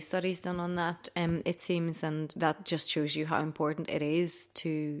quite a few studies done on that, it seems, and that just shows you how important it is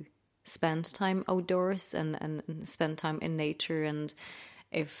to spend time outdoors and spend time in nature. And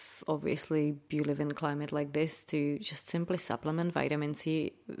if obviously you live in a climate like this, to just simply supplement vitamin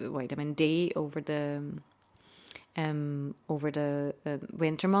D over the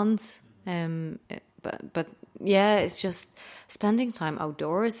winter months. But yeah, it's just spending time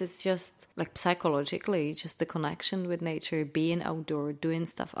outdoors. It's just like psychologically, just the connection with nature, being outdoor, doing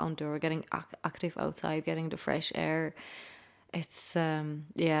stuff outdoor, getting active outside, getting the fresh air. it's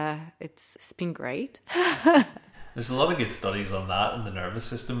it's been great. There's a lot of good studies on that and the nervous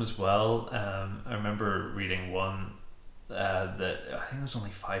system as well. I remember reading one that I think it was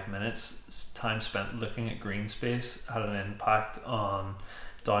only 5 minutes time spent looking at green space had an impact on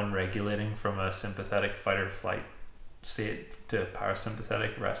down regulating from a sympathetic fight or flight state to a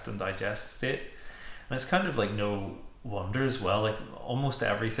parasympathetic rest and digest state. And it's kind of like no wonder as well, like almost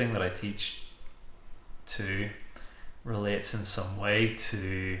everything that I teach to relates in some way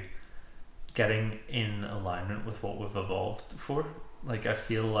to getting in alignment with what we've evolved for. Like I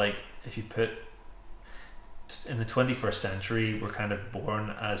feel like if you put in the 21st century, we're kind of born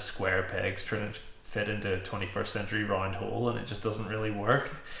as square pegs trying to fit into a 21st century round hole, and it just doesn't really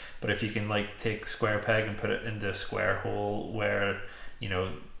work. But if you can like take square peg and put it into a square hole where, you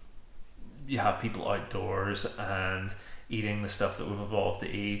know, you have people outdoors and eating the stuff that we've evolved to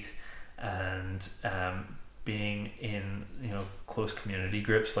eat, and being in, you know, close community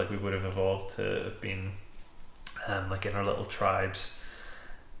groups like we would have evolved to have been, like in our little tribes,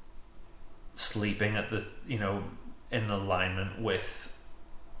 sleeping at the, you know, in alignment with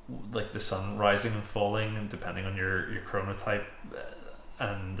like the sun rising and falling, and depending on your chronotype,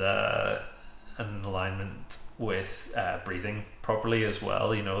 and in alignment with breathing properly as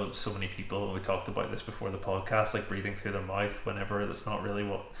well. You know, so many people, we talked about this before the podcast, like breathing through their mouth whenever that's not really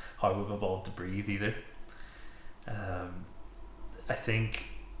how we've evolved to breathe either. I think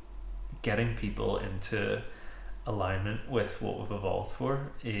getting people into alignment with what we've evolved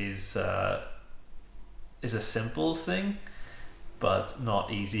for is a simple thing, but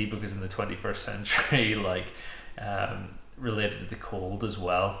not easy, because in the 21st century, like related to the cold as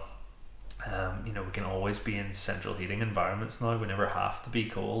well, you know, we can always be in central heating environments now. We never have to be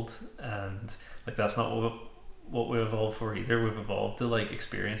cold, and like that's not what we evolved for either. We've evolved to like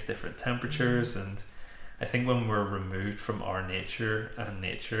experience different temperatures, and I think when we're removed from our nature and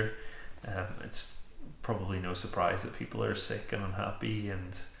nature, it's probably no surprise that people are sick and unhappy,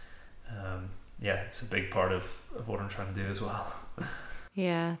 and yeah, it's a big part of what I'm trying to do as well.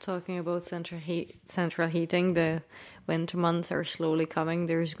 Yeah, talking about central heating, the winter months are slowly coming.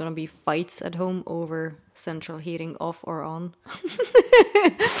 There's going to be fights at home over central heating off or on.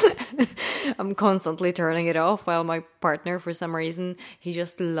 I'm constantly turning it off, while my partner, for some reason, he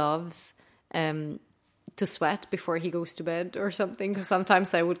just loves to sweat before he goes to bed or something. Because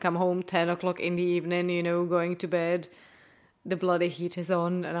sometimes I would come home 10 o'clock in the evening, you know, going to bed. The bloody heat is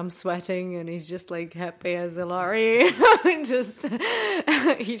on and I'm sweating, and he's just like happy as a Larry.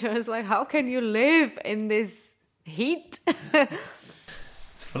 He just like, how can you live in this heat?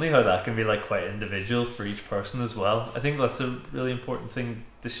 It's funny how that can be like quite individual for each person as well. I think that's a really important thing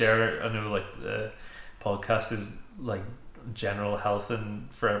to share. I know like the podcast is like general health,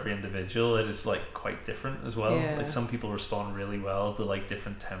 and for every individual it is like quite different as well. Like some people respond really well to like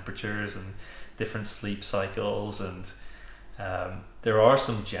different temperatures and different sleep cycles, and there are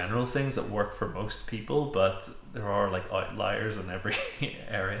some general things that work for most people, but there are like outliers in every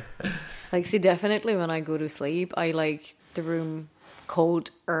area. Like, see, definitely when I go to sleep, I like the room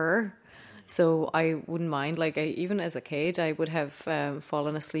colder, so I wouldn't mind. Like, even as a kid, I would have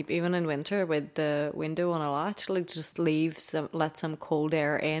fallen asleep even in winter with the window on a latch, like just let some cold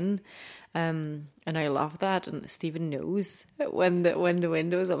air in. And I love that, and Stephen knows when the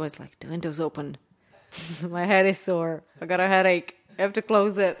window's, I was like, the window's open. My head is sore. I got a headache. I have to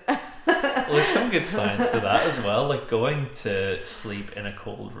close it. Well, there's some good science to that as well. Like going to sleep in a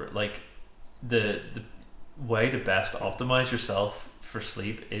cold room, like the way to best optimize yourself for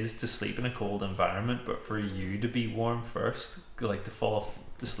sleep is to sleep in a cold environment, but for you to be warm first. Like to fall off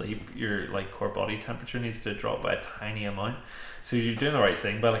to sleep, your like core body temperature needs to drop by a tiny amount. So you're doing the right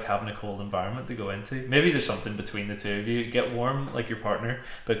thing by like having a cold environment to go into. Maybe there's something between the two of you. Get warm like your partner,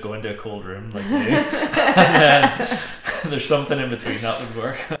 but go into a cold room like you. And then there's something in between that would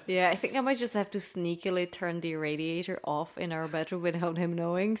work. Yeah, I think I might just have to sneakily turn the radiator off in our bedroom without him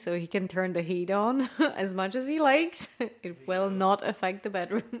knowing, so he can turn the heat on as much as he likes. It will not affect the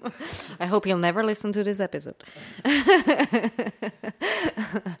bedroom. I hope he'll never listen to this episode.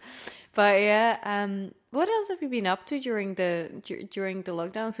 But yeah, what else have you been up to during the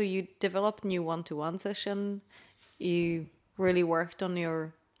lockdown? So you developed new one-to-one session. You really worked on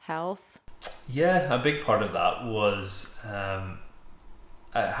your health. Yeah, a big part of that was I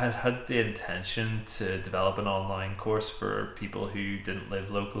had the intention to develop an online course for people who didn't live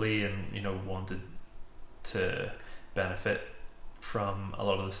locally and, you know, wanted to benefit from a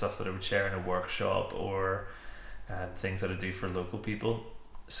lot of the stuff that I would share in a workshop or things that I do for local people.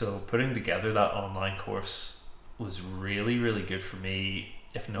 So putting together that online course was really, really good for me,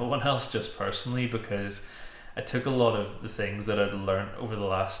 if no one else, just personally, because I took a lot of the things that I'd learned over the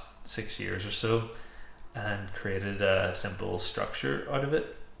last 6 years or so and created a simple structure out of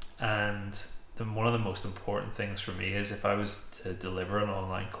it. And one of the most important things for me is if I was to deliver an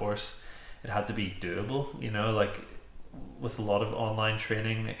online course, it had to be doable. Like with a lot of online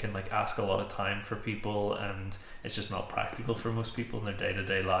training, it can like ask a lot of time for people, and it's just not practical for most people in their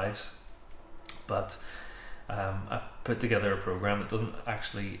day-to-day lives. But I put together a program that doesn't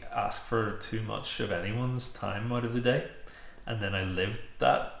actually ask for too much of anyone's time out of the day, and then I lived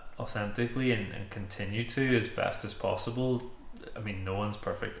that authentically and continue to as best as possible. I mean, no one's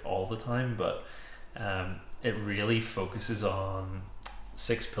perfect all the time, but it really focuses on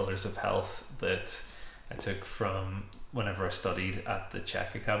 6 pillars of health that I took from whenever I studied at the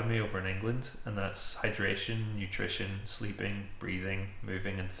Czech Academy over in England, and that's hydration, nutrition, sleeping, breathing,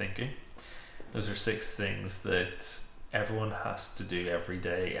 moving, and thinking. Those are 6 things that everyone has to do every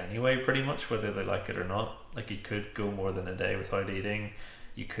day anyway, pretty much, whether they like it or not. Like, you could go more than a day without eating,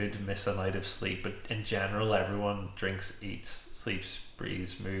 you could miss a night of sleep, but in general, everyone drinks, eats, sleeps,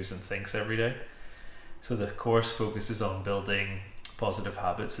 breathes, moves, and thinks every day. So the course focuses on building positive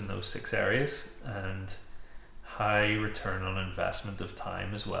habits in those 6 areas and high return on investment of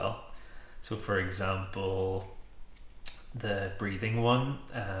time as well. So for example, the breathing one,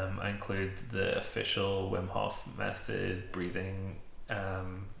 I include the official Wim Hof method breathing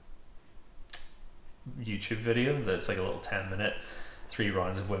YouTube video that's like a little 10-minute 3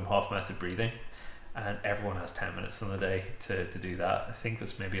 rounds of Wim Hof method breathing, and everyone has 10 minutes in the day to do that. I think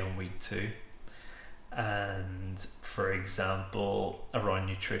that's maybe on week 2. And for example, around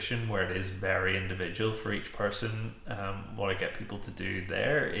nutrition, where it is very individual for each person, what I get people to do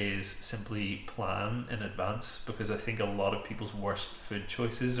there is simply plan in advance, because I think a lot of people's worst food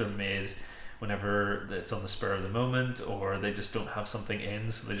choices are made whenever it's on the spur of the moment, or they just don't have something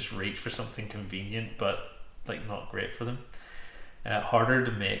in, so they just reach for something convenient but like not great for them. Harder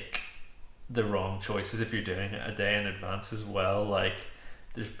to make the wrong choices if you're doing it a day in advance as well. Like,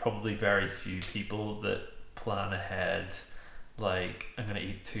 there's probably very few people that plan ahead, like, I'm gonna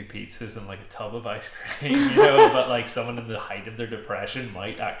eat 2 pizzas and like a tub of ice cream, but like someone in the height of their depression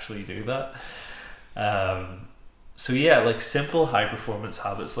might actually do that. So yeah, like simple high performance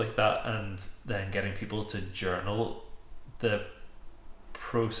habits like that, and then getting people to journal the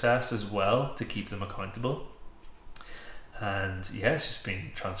process as well to keep them accountable. And yeah, it's just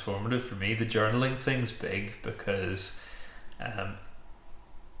been transformative for me. The journaling thing's big because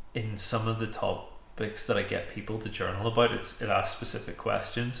in some of the topics that I get people to journal about, it asks specific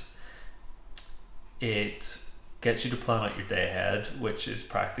questions. It gets you to plan out your day ahead, which is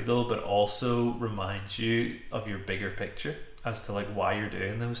practical, but also reminds you of your bigger picture as to like why you're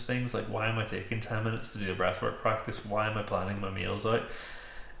doing those things. Like, why am I taking 10 minutes to do a breathwork practice? Why am I planning my meals out?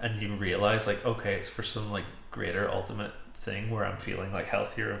 And you realize like, okay, it's for some like greater ultimate thing where I'm feeling like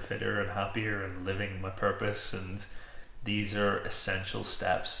healthier and fitter and happier and living my purpose, and these are essential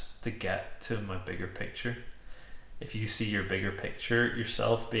steps to get to my bigger picture. If you see your bigger picture,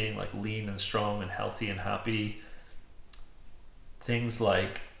 yourself being like lean and strong and healthy and happy, things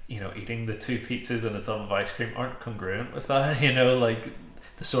like, eating the 2 pizzas and a tub of ice cream aren't congruent with that. Like,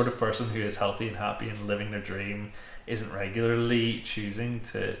 the sort of person who is healthy and happy and living their dream isn't regularly choosing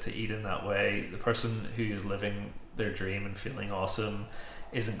to eat in that way. The person who is living their dream and feeling awesome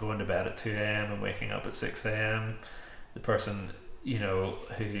isn't going to bed at 2 a.m. and waking up at 6 a.m. The person,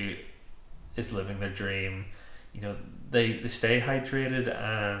 who is living their dream, they stay hydrated,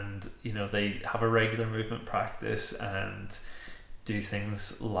 and, they have a regular movement practice and do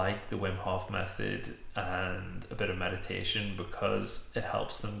things like the Wim Hof method and a bit of meditation, because it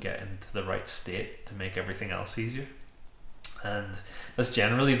helps them get into the right state to make everything else easier. And that's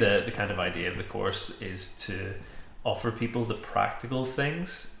generally the kind of idea of the course, is to offer people the practical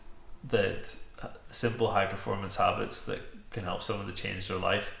things, that simple high performance habits that can help someone to change their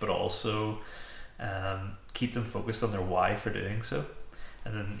life, but also keep them focused on their why for doing so.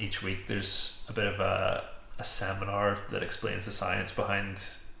 And then each week there's a bit of a seminar that explains the science behind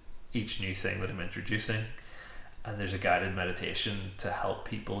each new thing that I'm introducing, and there's a guided meditation to help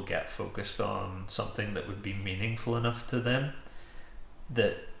people get focused on something that would be meaningful enough to them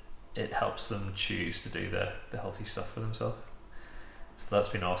that it helps them choose to do the healthy stuff for themselves. So that's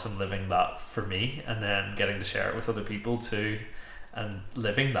been awesome, living that for me, and then getting to share it with other people too, and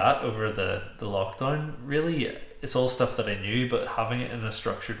living that over the lockdown. Really, it's all stuff that I knew, but having it in a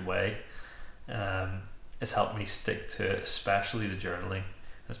structured way has helped me stick to it, especially the journaling.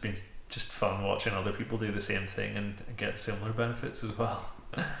 It's been just fun watching other people do the same thing and get similar benefits as well.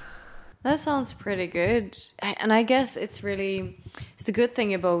 That sounds pretty good. And I guess it's the good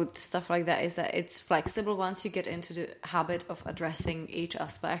thing about stuff like that is that it's flexible once you get into the habit of addressing each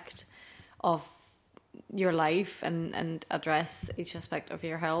aspect of your life and address each aspect of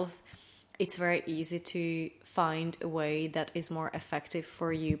your health. It's very easy to find a way that is more effective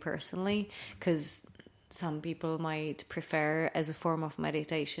for you personally, because some people might prefer, as a form of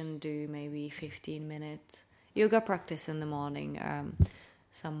meditation, do maybe 15-minute yoga practice in the morning.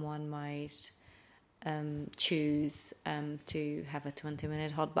 Someone might choose to have a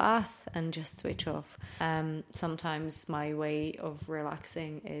 20-minute hot bath and just switch off. Sometimes my way of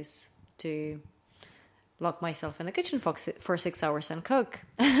relaxing is to lock myself in the kitchen for 6 hours and cook.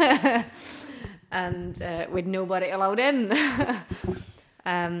 And with nobody allowed in.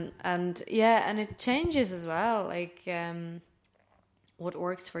 And it changes as well. Like what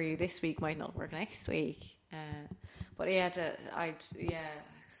works for you this week might not work next week. But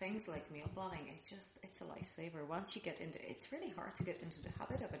things like meal planning, it's a lifesaver. Once you get into it, it's really hard to get into the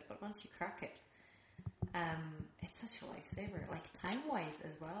habit of it, but once you crack it, it's such a lifesaver, like time-wise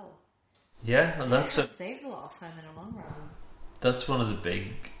as well. Yeah, and it saves a lot of time in the long run. That's one of the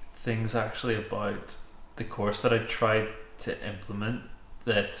big things actually about the course that I tried to implement,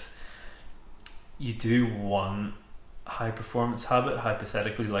 that you do one high performance habit,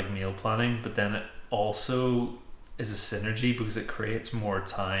 hypothetically like meal planning, but then it also is a synergy because it creates more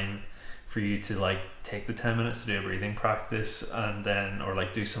time for you to like take the 10 minutes to do a breathing practice and then, or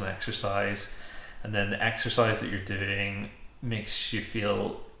like do some exercise, and then the exercise that you're doing makes you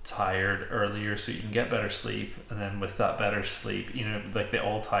feel tired earlier so you can get better sleep, and then with that better sleep, you know, like they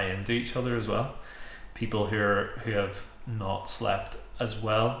all tie into each other as well. People who have not slept as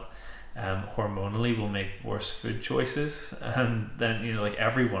well hormonally will make worse food choices, and then, you know, like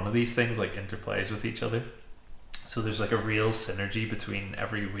every one of these things like interplays with each other. So there's like a real synergy between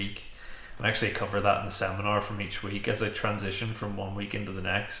every week, and I actually cover that in the seminar from each week as I transition from one week into the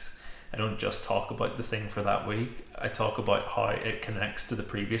next. I don't just talk about the thing for that week, I talk about how it connects to the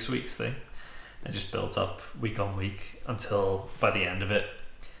previous week's thing. It just builds up week on week until by the end of it,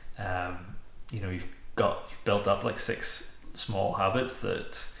 you know, you've built up like 6 small habits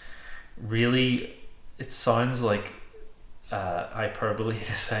that really, it sounds like hyperbole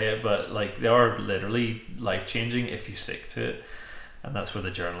to say it, but like they are literally life-changing if you stick to it. And that's where the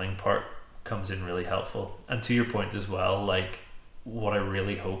journaling part comes in really helpful. And to your point as well, like what I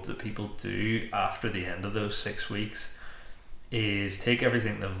really hope that people do after the end of those 6 weeks is take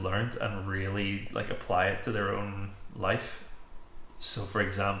everything they've learned and really like apply it to their own life. So for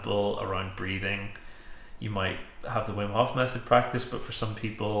example, around breathing, you might have the Wim Hof method practice, but for some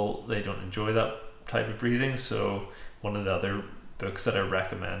people they don't enjoy that type of breathing. So one of the other books that I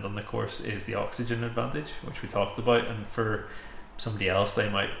recommend on the course is The Oxygen Advantage, which we talked about, and for somebody else they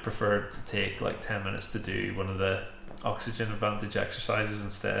might prefer to take like 10 minutes to do one of the Oxygen Advantage exercises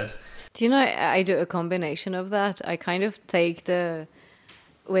instead. Do you know, I do a combination of that. I kind of take the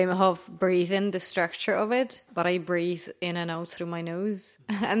Wim Hof breathing, the structure of it, but I breathe in and out through my nose,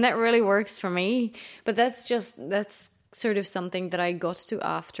 and that really works for me. But that's sort of something that I got to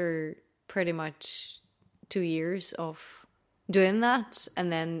after pretty much 2 years of doing that,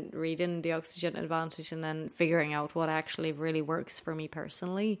 and then reading The Oxygen Advantage, and then figuring out what actually really works for me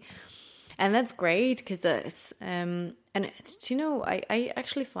personally. And that's great because it's you know, I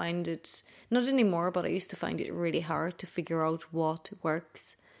actually find it, not anymore, but I used to find it really hard to figure out what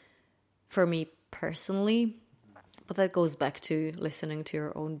works for me personally. But that goes back to listening to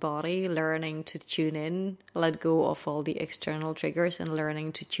your own body, learning to tune in, let go of all the external triggers, and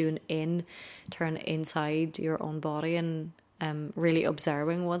learning to tune in, turn inside your own body, and really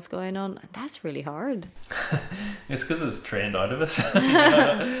observing what's going on. And that's really hard. It's because it's trained out of us.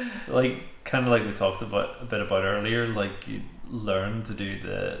 Like kind of like we talked about a bit about earlier, like you learn to do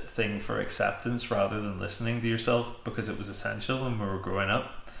the thing for acceptance rather than listening to yourself because it was essential when we were growing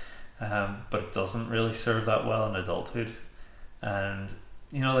up. But it doesn't really serve that well in adulthood. And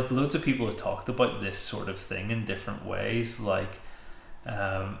you know, like loads of people have talked about this sort of thing in different ways. Like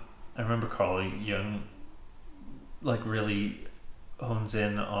I remember Carl Jung like really hones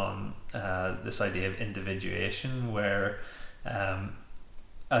in on this idea of individuation, where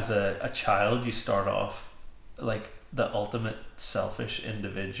as a child you start off like the ultimate selfish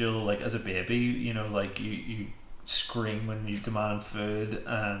individual. Like as a baby, you know, like you scream when you demand food,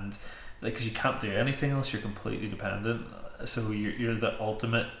 and like because you can't do anything else, you're completely dependent, so you're the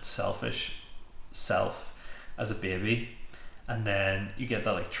ultimate selfish self as a baby. And then you get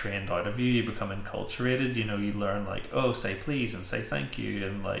that like trained out of you, you become enculturated, you know, you learn like, oh, say please and say thank you,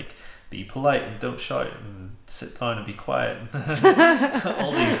 and like be polite and don't shout and sit down and be quiet.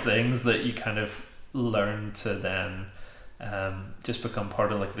 All these things that you kind of learn to then just become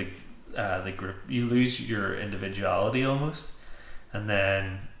part of like the group. You lose your individuality almost, and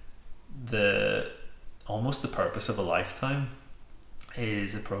then almost the purpose of a lifetime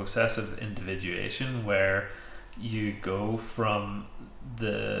is a process of individuation where you go from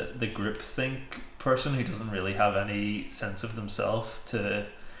the groupthink person who doesn't really have any sense of themselves to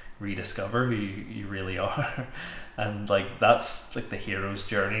rediscover who you really are. And like that's like the hero's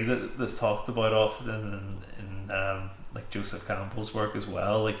journey that's talked about often in like Joseph Campbell's work as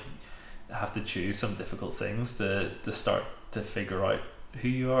well. Like you have to choose some difficult things to start to figure out who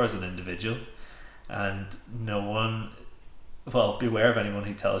you are as an individual. And beware of anyone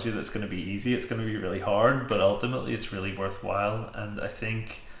who tells you that it's going to be easy. It's going to be really hard, but ultimately it's really worthwhile. And I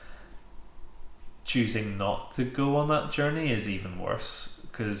think choosing not to go on that journey is even worse,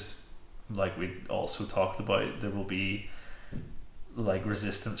 because like we also talked about, there will be like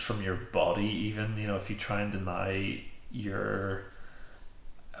resistance from your body even, you know, if you try and deny your,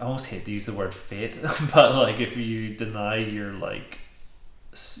 I almost hate to use the word fate, but like if you deny your like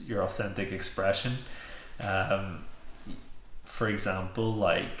your authentic expression, for example,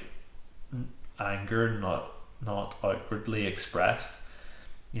 like anger not outwardly expressed,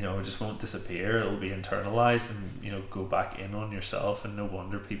 you know, it just won't disappear. It'll be internalized and, you know, go back in on yourself. And no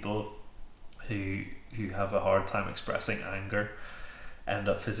wonder people who have a hard time expressing anger end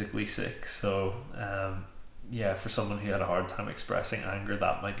up physically sick. So for someone who had a hard time expressing anger,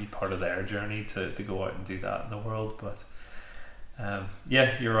 that might be part of their journey to go out and do that in the world. But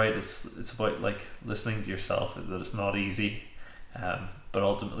you're right, it's about like listening to yourself, that it's not easy, but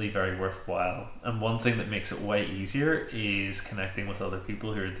ultimately very worthwhile. And one thing that makes it way easier is connecting with other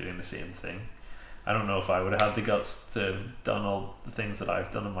people who are doing the same thing. I don't know if I would have had the guts to have done all the things that I've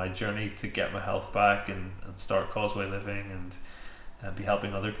done in my journey to get my health back and start Causeway Living and be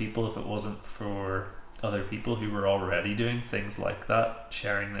helping other people if it wasn't for other people who were already doing things like that,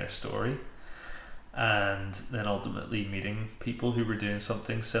 sharing their story, and then ultimately meeting people who were doing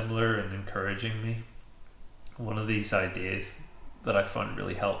something similar and encouraging me. One of these ideas that I found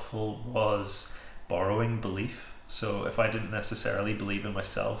really helpful was borrowing belief. So if I didn't necessarily believe in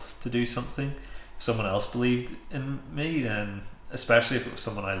myself to do something, if someone else believed in me, then especially if it was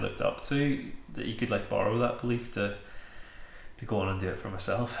someone I looked up to, that you could like borrow that belief to go on and do it for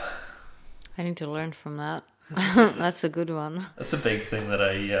myself. I need to learn from that. That's a good one. That's a big thing that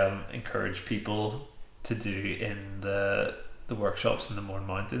I encourage people to do in the workshops in the Mourne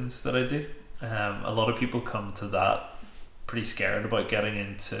Mountains that I do. A lot of people come to that pretty scared about getting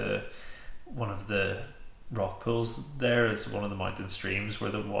into one of the rock pools there. It's one of the mountain streams where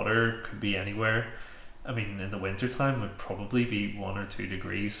the water could be anywhere. I mean, in the winter time would probably be 1 or 2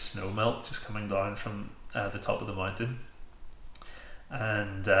 degrees snow melt just coming down from the top of the mountain.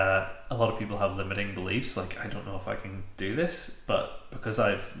 And a lot of people have limiting beliefs, like, I don't know if I can do this. But because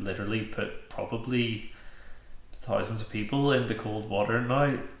I've literally put probably thousands of people into cold water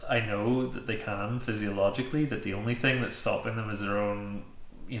now, I know that they can physiologically, that the only thing that's stopping them is their own,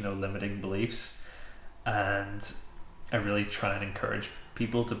 you know, limiting beliefs. And I really try and encourage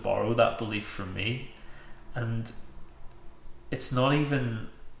people to borrow that belief from me. And it's not even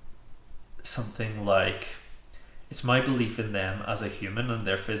something like, it's my belief in them as a human and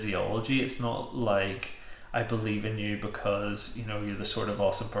their physiology. It's not like I believe in you because, you know, you're the sort of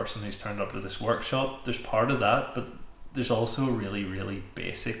awesome person who's turned up to this workshop. There's part of that, but there's also a really, really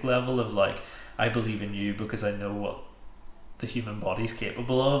basic level of like, I believe in you because I know what the human body's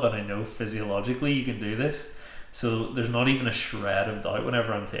capable of, and I know physiologically you can do this. So there's not even a shred of doubt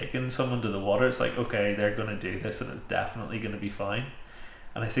whenever I'm taking someone to the water. It's like, okay, they're going to do this and it's definitely going to be fine.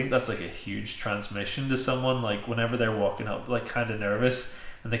 And I think that's like a huge transmission to someone, like whenever they're walking up like kind of nervous,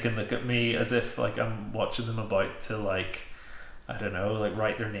 and they can look at me as if like I'm watching them about to like, I don't know, like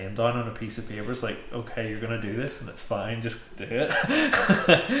write their name down on a piece of paper. It's like, okay, you're gonna do this and it's fine, just do it.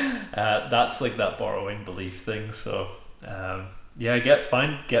 That's like that borrowing belief thing. So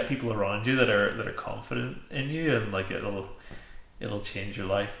get people around you that are confident in you, and like it'll change your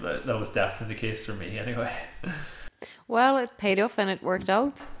life. That was definitely the case for me anyway. Well, it paid off and it worked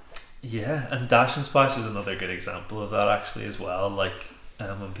out. Yeah, and Dash and Splash is another good example of that actually as well. Like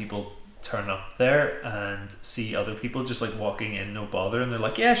when people turn up there and see other people just like walking in, no bother, and they're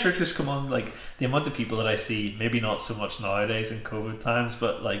like, yeah, sure, just come on. Like the amount of people that I see, maybe not so much nowadays in COVID times,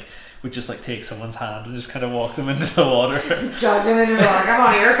 but like would just like take someone's hand and just kind of walk them into the water. Jog them into the water. Come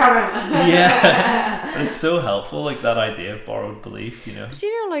on, you're coming. Yeah, it's so helpful, like that idea of borrowed belief, you know. But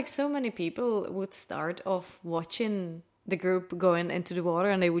you know, like so many people would start off watching the group going into the water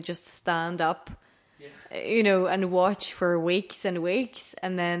and they would just stand up you know, and watch for weeks and weeks,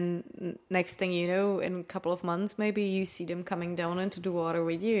 and then next thing you know, in a couple of months, maybe you see them coming down into the water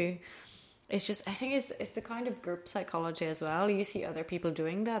with you. It's just, I think it's the kind of group psychology as well. You see other people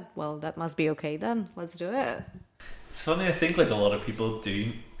doing that, well, that must be okay then. Let's do it. It's funny, I think like a lot of people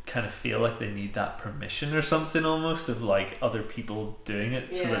do kind of feel like they need that permission or something almost of like other people doing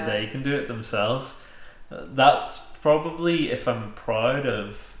it so that they can do it themselves. That's probably, if I'm proud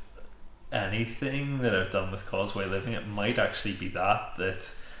of anything that I've done with Causeway Living, it might actually be that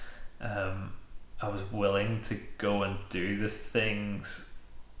I was willing to go and do the things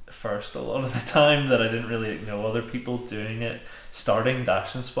first a lot of the time that I didn't really know other people doing it. Starting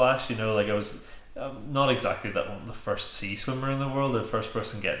Dash and Splash, you know, like I was not exactly the first sea swimmer in the world, the first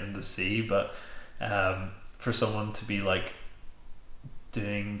person getting in the sea, but for someone to be like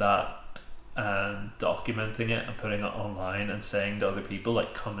doing that and documenting it and putting it online and saying to other people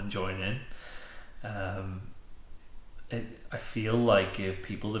like, come and join in, I feel like give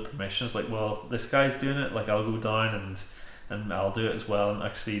people the permission. It's like, well, this guy's doing it, like I'll go down and I'll do it as well, and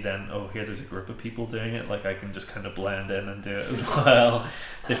actually then, oh, here there's a group of people doing it, like I can just kind of blend in and do it as well.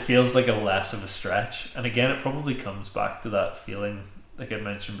 It feels like a less of a stretch. And again, it probably comes back to that feeling like I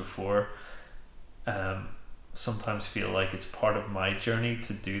mentioned before, sometimes feel like it's part of my journey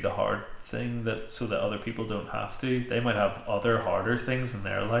to do the hard thing, that so that other people don't have to. They might have other harder things in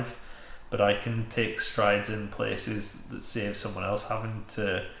their life, but I can take strides in places that save someone else having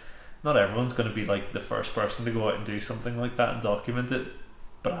to. Not everyone's going to be like the first person to go out and do something like that and document it,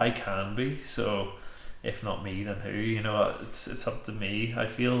 but I can be. So if not me, then who? You know, it's up to me, I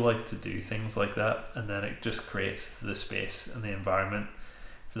feel like, to do things like that, and then it just creates the space and the environment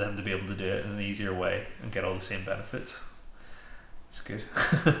for them to be able to do it in an easier way and get all the same benefits. It's good.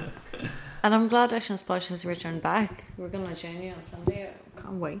 And I'm glad Dash and Splash has returned back. We're going to join you on Sunday. I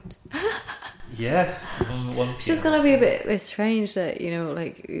can't wait. Yeah. It's just going to be a bit strange that, you know,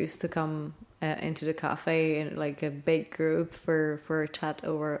 like, you used to come into the cafe in like a big group for a chat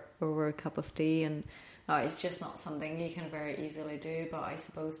over a cup of tea, and it's just not something you can very easily do. But I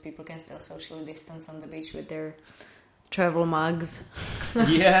suppose people can still socially distance on the beach with their travel mugs.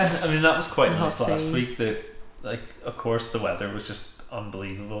 Yeah, I mean, that was quite nice last week. That, like, of course, the weather was just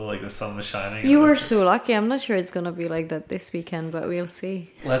unbelievable. Like, the sun was shining. You were so lucky. I'm not sure it's going to be like that this weekend, but we'll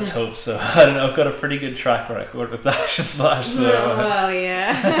see. Let's hope so. I don't know, I've got a pretty good track record with Dash and Splash, so well,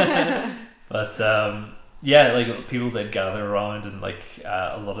 yeah. But yeah, like, people did gather around, and like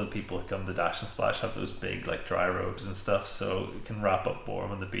a lot of the people who come to Dash and Splash have those big like dry robes and stuff, so you can wrap up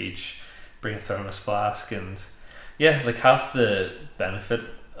warm on the beach, bring a thermos flask, and yeah, like half the benefit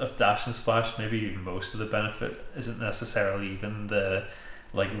of Dash and Splash, maybe even most of the benefit, isn't necessarily even the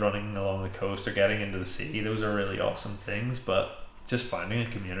like running along the coast or getting into the sea. Those are really awesome things, but just finding a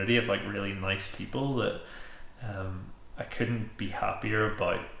community of like really nice people that I couldn't be happier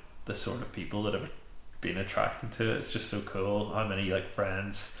about the sort of people that have been attracted to it. It's just so cool how many like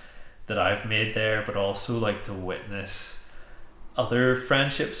friends that I've made there, but also like to witness other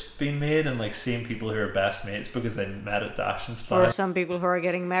friendships being made and like seeing people who are best mates because they met at Dash and Splash. Or some people who are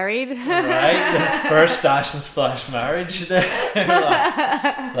getting married. Right, the first Dash and Splash marriage there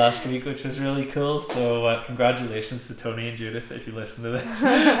last week, which was really cool. So congratulations to Tony and Judith if you listen to this.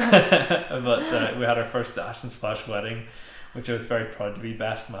 But we had our first Dash and Splash wedding, which I was very proud to be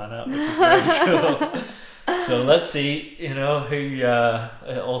best man at, which is very cool. So let's see, you know, who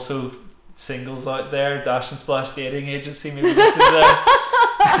also singles out there, Dash and Splash dating agency, maybe this is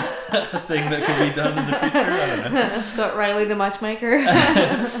a thing that could be done in the future. I don't know. Scott Riley, the matchmaker.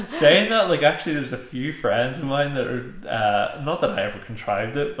 Saying that, like, actually there's a few friends of mine that are not that I ever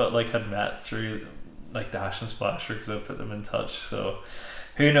contrived it, but like had met through like Dash and Splash because I put them in touch. So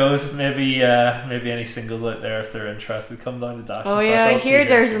who knows, maybe any singles out there, if they're interested, come down to Dash and Splash. Oh yeah, I hear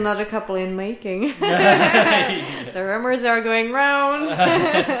there's another couple in making. Yeah. The rumours are going round.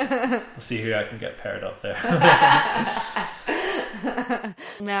 We'll see who I can get paired up there.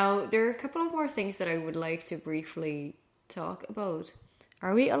 Now, there are a couple of more things that I would like to briefly talk about.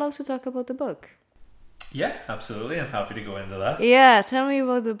 Are we allowed to talk about the book? Yeah, absolutely. I'm happy to go into that. Yeah, tell me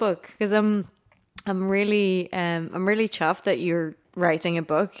about the book, because I'm really chuffed that you're writing a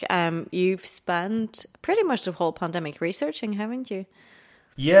book. You've spent pretty much the whole pandemic researching, haven't you?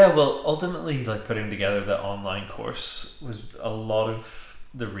 Yeah, well, ultimately, like, putting together the online course was a lot of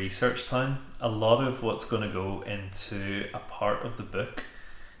the research time. A lot of what's going to go into a part of the book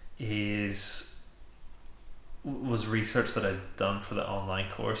was research that I'd done for the online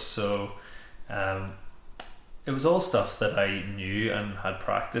course. So it was all stuff that I knew and had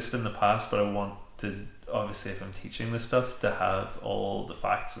practiced in the past, but I want to, obviously if I'm teaching this stuff, to have all the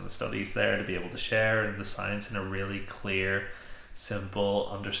facts and the studies there to be able to share, and the science in a really clear, simple,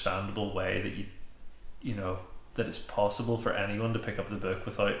 understandable way that you know that it's possible for anyone to pick up the book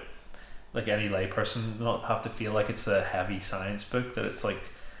without, like, any layperson not have to feel like it's a heavy science book, that it's like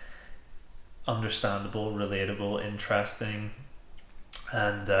understandable, relatable, interesting.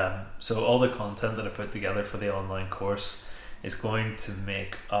 And so all the content that I put together for the online course is going to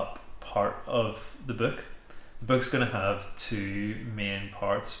make up part of the book. The book's going to have 2 main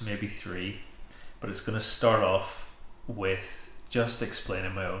parts, maybe 3, but it's going to start off with just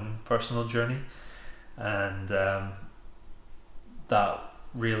explaining my own personal journey. And that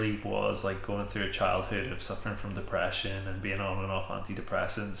really was like going through a childhood of suffering from depression and being on and off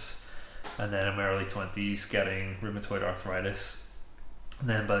antidepressants, and then in my early 20s getting rheumatoid arthritis, and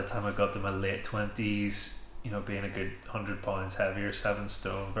then by the time I got to my late 20s, you know, being a good 100 pounds heavier, 7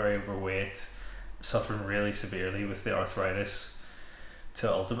 stone, very overweight, suffering really severely with the arthritis,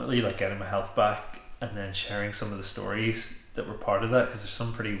 to ultimately like getting my health back, and then sharing some of the stories that were part of that, because there's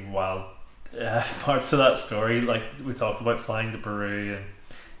some pretty wild parts of that story. Like, we talked about flying to Peru and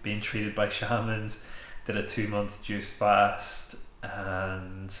being treated by shamans, did a 2-month juice fast,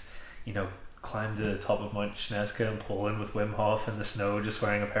 and, you know, climbed to the top of Mount Śnieżka in Poland with Wim Hof in the snow, just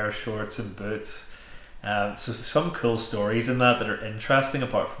wearing a pair of shorts and boots. So some cool stories in that are interesting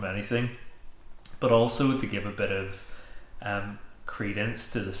apart from anything, but also to give a bit of credence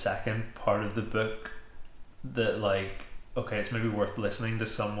to the second part of the book, that, like, okay, it's maybe worth listening to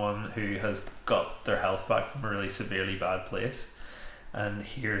someone who has got their health back from a really severely bad place, and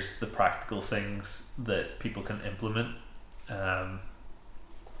here's the practical things that people can implement,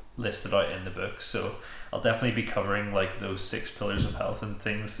 listed out in the book. So I'll definitely be covering like those 6 pillars of health and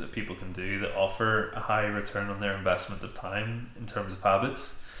things that people can do that offer a high return on their investment of time in terms of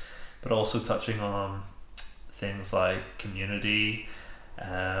habits, but also touching on things like community,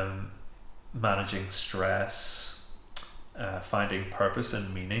 managing stress, finding purpose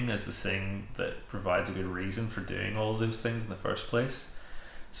and meaning as the thing that provides a good reason for doing all of those things in the first place.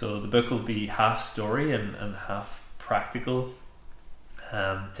 So the book will be half story and half practical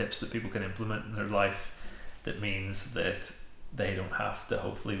tips that people can implement in their life, that means that they don't have to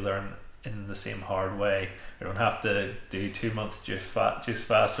hopefully learn in the same hard way. They don't have to do 2 months juice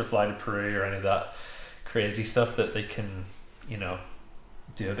fast or fly to Peru or any of that crazy stuff, that they can, you know,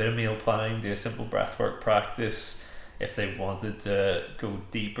 do a bit of meal planning, do a simple breathwork practice. If they wanted to go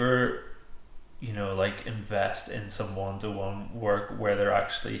deeper, you know, like invest in some one-to-one work where they're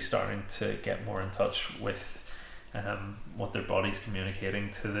actually starting to get more in touch with what their body's communicating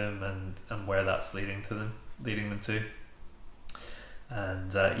to them, and where that's leading them to.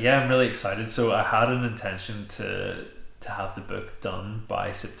 And I'm really excited. So I had an intention to have the book done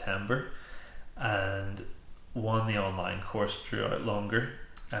by September, and one, the online course drew out longer.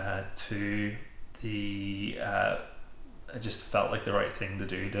 Two, I just felt like the right thing to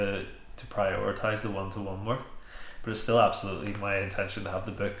do to prioritize the one-to-one work, but it's still absolutely my intention to have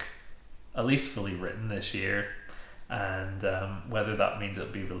the book at least fully written this year. And whether that means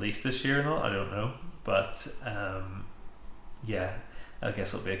it'll be released this year or not, I don't know. But I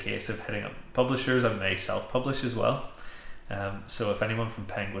guess it'll be a case of hitting up publishers. I may self-publish as well. So if anyone from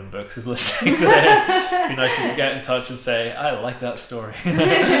Penguin Books is listening to this, it'd be nice if you get in touch and say, I like that story.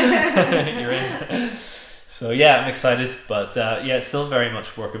 You're in. So I'm excited. But it's still very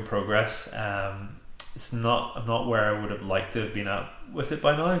much work in progress. I'm not where I would have liked to have been at with it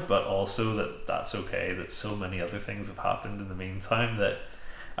by now, but also that's okay, that so many other things have happened in the meantime that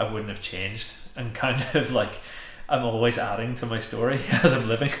I wouldn't have changed, and kind of like I'm always adding to my story as I'm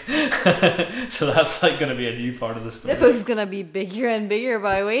living. So that's like going to be a new part of the story. The book's going to be bigger and bigger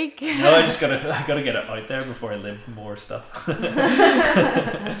by week. No, I gotta get it out there before I live more stuff.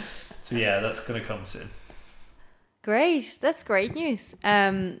 So that's going to come soon. Great, that's great news.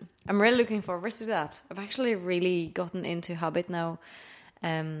 I'm really looking forward to that. I've actually really gotten into habit now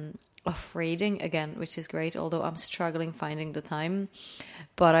of reading again, which is great, although I'm struggling finding the time.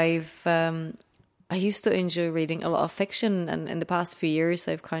 But I used to enjoy reading a lot of fiction, and in the past few years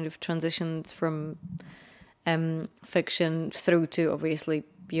I've kind of transitioned from fiction through to obviously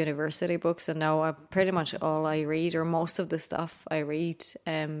university books, and now pretty much all I read, or most of the stuff I read,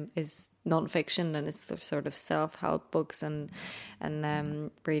 is non-fiction, and it's sort of self-help books and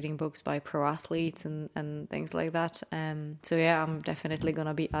reading books by pro athletes and things like that. So I'm definitely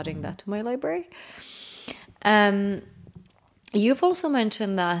gonna be adding that to my library. You've also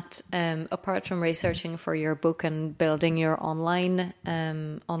mentioned that apart from researching for your book and building your online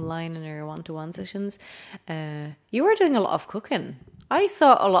and your one-to-one sessions, you were doing a lot of cooking. I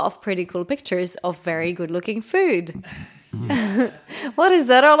saw a lot of pretty cool pictures of very good looking food. What is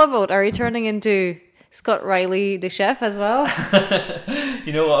that all about? Are you turning into Scott Riley, the chef, as well?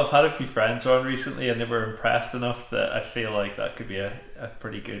 You know what? I've had a few friends on recently and they were impressed enough that I feel like that could be a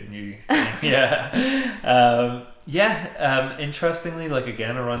pretty good new thing. Interestingly, like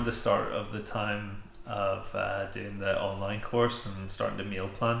again, around the start of the time of doing the online course and starting to meal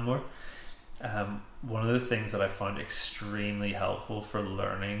plan more, one of the things that I found extremely helpful for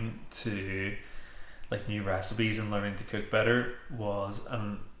learning to like new recipes and learning to cook better was,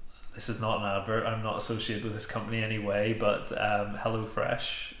 and this is not an advert, I'm not associated with this company anyway, but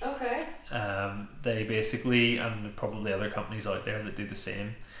HelloFresh. Okay. They basically, and probably other companies out there that do the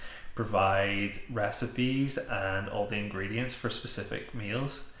same, provide recipes and all the ingredients for specific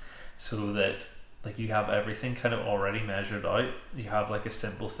meals, so that like you have everything kind of already measured out. You have like a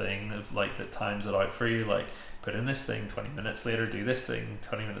simple thing of like that times it out for you, like put in this thing, 20 minutes later do this thing,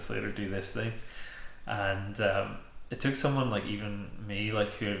 20 minutes later do this thing. And it took someone like even me,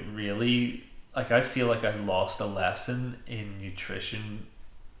 like who really, like I feel like I lost a lesson in nutrition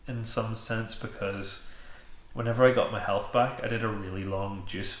in some sense, because whenever I got my health back, I did a really long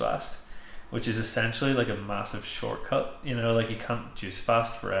juice fast, which is essentially like a massive shortcut, you know, like you can't juice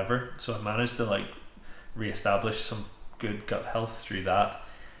fast forever. So I managed to like reestablish some good gut health through that.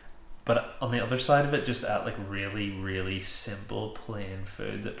 But on the other side of it, just at like really, really simple, plain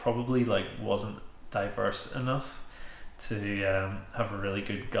food that probably like wasn't diverse enough to have a really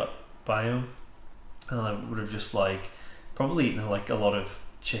good gut biome. And I would have just like probably eaten like a lot of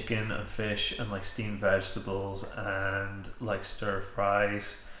chicken and fish and like steamed vegetables and like stir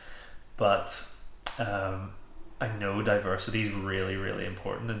fries. But I know diversity is really, really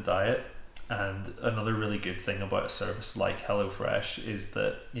important in diet. And another really good thing about a service like HelloFresh is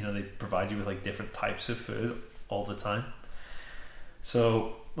that, you know, they provide you with like different types of food all the time.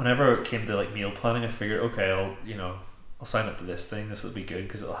 So whenever it came to like meal planning, I figured, okay, I'll sign up to this thing. This will be good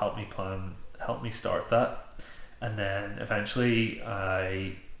because it'll help me start that. And then eventually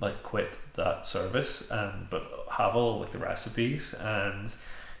I like quit that service but have all like the recipes, and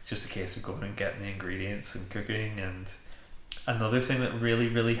it's just a case of going and getting the ingredients and cooking. And another thing that really,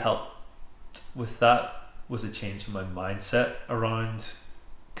 really helped with that was a change in my mindset around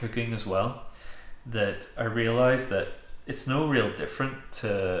cooking as well. That I realized that it's no real different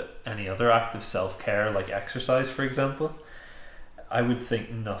to any other act of self-care, like exercise, for example. I would think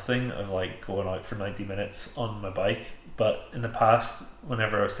nothing of like going out for 90 minutes on my bike, but in the past,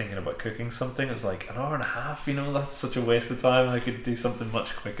 whenever I was thinking about cooking something, it was like an hour and a half, you know, that's such a waste of time. I could do something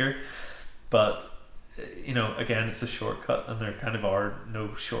much quicker. But, you know, again, it's a shortcut, and there kind of are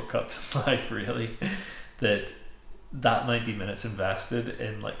no shortcuts in life, really. that 90 minutes invested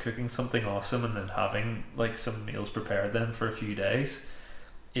in like cooking something awesome and then having like some meals prepared then for a few days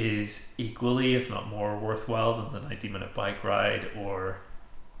is equally, if not more, worthwhile than the 90-minute bike ride, or,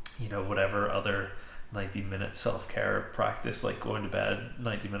 you know, whatever other 90-minute self-care practice, like going to bed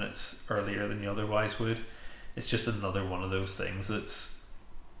 90 minutes earlier than you otherwise would. It's just another one of those things that's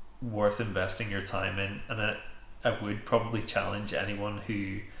worth investing your time in. And I would probably challenge anyone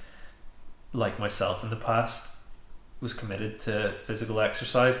who, like myself in the past, was committed to physical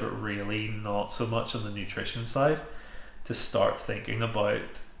exercise but really not so much on the nutrition side, to start thinking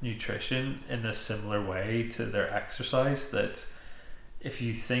about nutrition in a similar way to their exercise. That if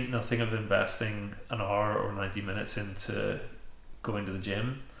you think nothing of investing an hour or 90 minutes into going to the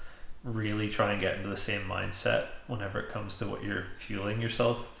gym, really try and get into the same mindset whenever it comes to what you're fueling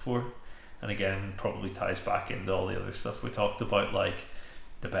yourself for. And again, probably ties back into all the other stuff we talked about, like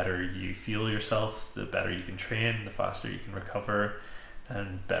the better you fuel yourself, the better you can train, the faster you can recover,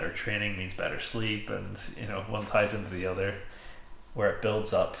 and better training means better sleep, and, you know, one ties into the other, where it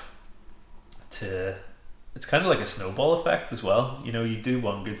builds up to, it's kind of like a snowball effect as well. You know, you do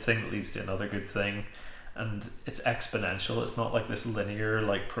one good thing that leads to another good thing, and it's exponential. It's not like this linear,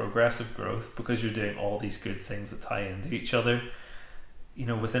 like progressive growth, because you're doing all these good things that tie into each other. You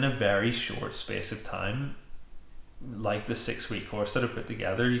know, within a very short space of time, like the 6-week course that I put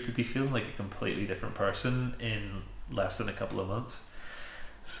together, you could be feeling like a completely different person in less than a couple of months.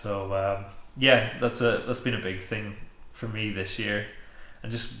 So that's been a big thing for me this year,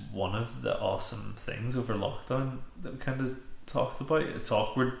 and just one of the awesome things over lockdown that we kind of talked about. It's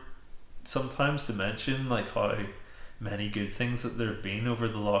awkward sometimes to mention like how many good things that there have been over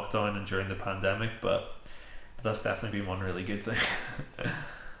the lockdown and during the pandemic, but that's definitely been one really good thing.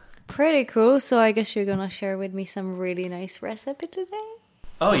 Pretty cool. So I guess you're gonna share with me some really nice recipe today.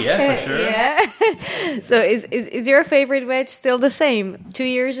 Oh yeah, for sure. Yeah. So is your favorite veg still the same? 2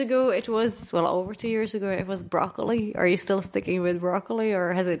 years ago it was, well, over 2 years ago it was broccoli. Are you still sticking with broccoli,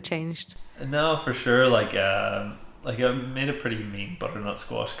 or has it changed? No, for sure. Like I made a pretty mean butternut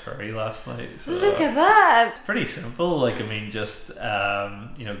squash curry last night. So Look at that. it's pretty simple. Like, I mean, just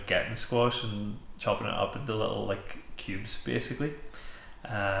getting squash and chopping it up into little like cubes, basically.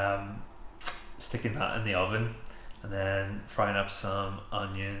 Sticking that in the oven, and then frying up some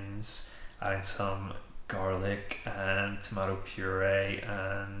onions, adding some garlic and tomato puree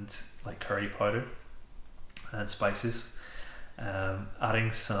and like curry powder and spices.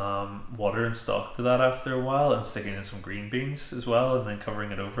 Adding some water and stock to that after a while, and sticking in some green beans as well, and then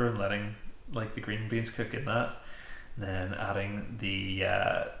covering it over and letting like the green beans cook in that. And then adding the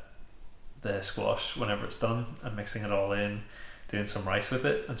squash whenever it's done, and mixing it all in, doing some rice with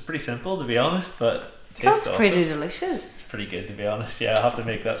it. It's pretty simple, to be honest, but sounds pretty delicious. It's pretty good, to be honest. Yeah, I'll have to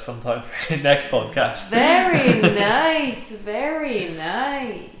make that sometime for the next podcast. Very nice, very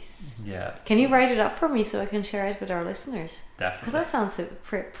nice. Yeah. Can you write it up for me so I can share it with our listeners? Definitely. Because that sounds so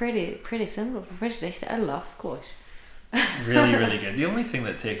pretty simple, pretty tasty. I love squash. Really, really good. The only thing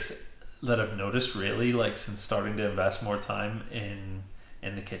that I've noticed really, like, since starting to invest more time in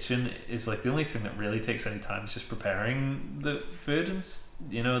the kitchen, is like the only thing that really takes any time is just preparing the food, and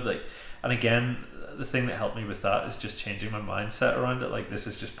and again, the thing that helped me with that is just changing my mindset around it. Like, this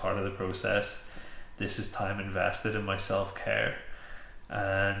is just part of the process. This is time invested in my self-care,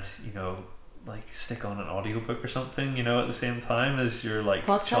 and like, stick on an audiobook or something, at the same time as you're like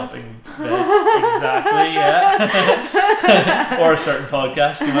podcast? chopping veg. Exactly, yeah. Or a certain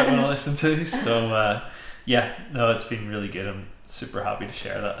podcast you might want to listen to. So it's been really good. I'm super happy to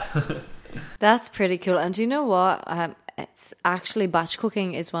share that. That's pretty cool. And do you know what? It's actually, batch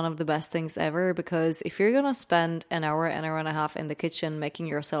cooking is one of the best things ever, because if you're gonna spend an hour and a half in the kitchen making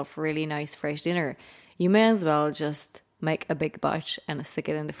yourself really nice fresh dinner, you may as well just make a big batch and stick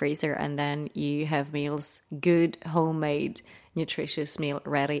it in the freezer, and then you have meals, good homemade nutritious meal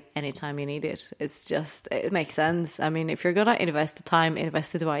ready anytime you need it. It makes sense. I mean, if you're gonna invest the time,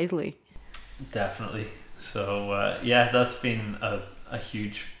 invest it wisely. Definitely. So that's been a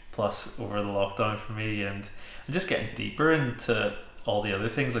huge plus over the lockdown for me, and just getting deeper into all the other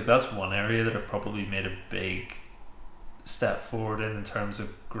things. Like, that's one area that I've probably made a big step forward in terms of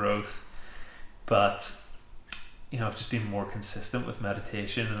growth. But I've just been more consistent with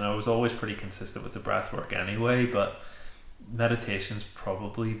meditation, and I was always pretty consistent with the breath work anyway, but meditation's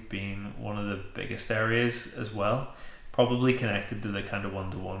probably been one of the biggest areas as well, probably connected to the kind of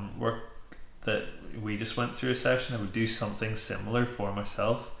one-to-one work that we just went through a session. I would do something similar for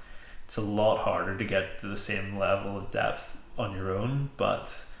myself. It's a lot harder to get to the same level of depth on your own,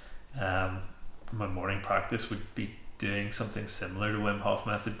 but my morning practice would be doing something similar to Wim Hof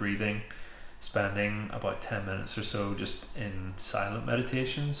method breathing, spending about 10 minutes or so just in silent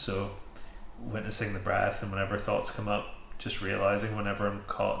meditation, so witnessing the breath, and whenever thoughts come up, just realizing whenever I'm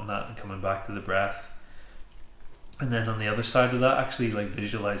caught in that and coming back to the breath. And then on the other side of that, actually, like,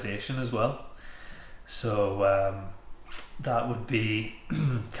 visualization as well. So that would be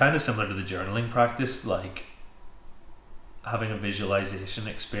kind of similar to the journaling practice, like having a visualization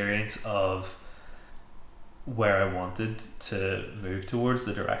experience of where I wanted to move towards,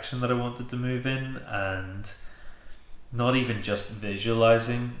 the direction that I wanted to move in, and not even just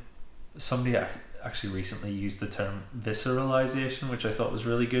visualizing. Somebody actually recently used the term visceralization, which I thought was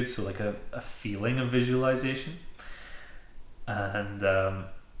really good. So like a feeling of visualization, and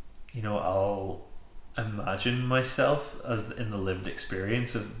I'll imagine myself as in the lived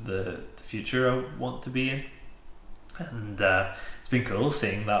experience of the future I want to be in, and it's been cool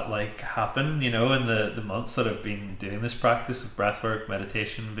seeing that like happen, in the months that I've been doing this practice of breathwork,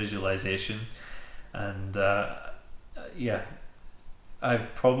 meditation, visualization. And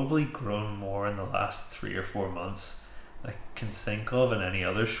I've probably grown more in the last 3 or 4 months I can think of in any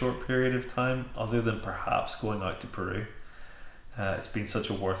other short period of time, other than perhaps going out to Peru. It's been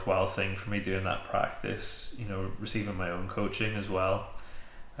such a worthwhile thing for me doing that practice, receiving my own coaching as well,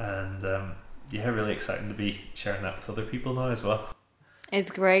 and really exciting to be sharing that with other people now as well.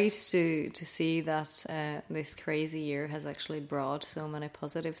 It's great to see that this crazy year has actually brought so many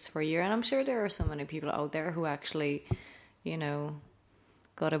positives for you, and I'm sure there are so many people out there who actually,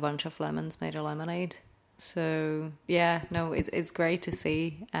 got a bunch of lemons, made a lemonade. So it's great to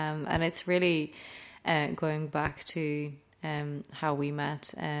see, and it's really going back to how we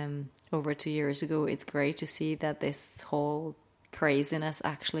met over 2 years ago. It's great to see that this whole craziness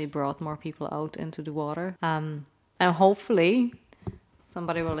actually brought more people out into the water, and hopefully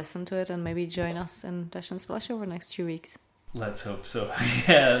somebody will listen to it and maybe join us in Dash and Splash over the next few weeks. Let's hope so.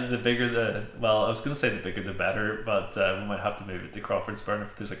 Yeah, the bigger I was going to say the bigger the better, but we might have to move it to Crawfordsburn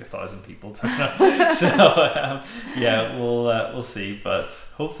if there's like 1,000 people turn up. So yeah, we'll see. But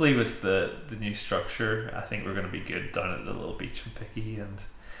hopefully with the new structure, I think we're going to be good down at the little beach in Picky. And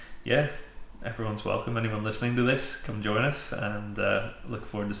yeah, everyone's welcome. Anyone listening to this, come join us, and look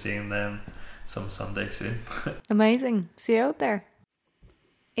forward to seeing them some Sunday soon. Amazing. See you out there.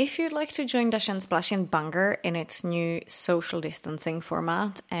 If you'd like to join Dash and Splash and Bangor in its new social distancing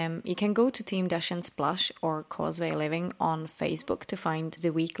format, you can go to Team Dash and Splash or Causeway Living on Facebook to find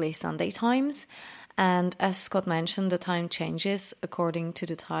the weekly Sunday times. And as Scott mentioned, the time changes according to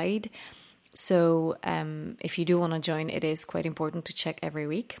the tide. So if you do want to join, it is quite important to check every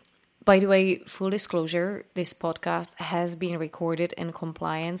week. By the way, full disclosure, this podcast has been recorded in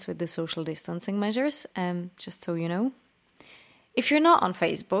compliance with the social distancing measures, just so you know. If you're not on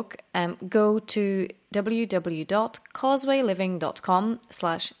Facebook, go to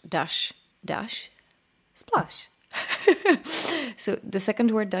www.causewayliving.com/dash-splash. So the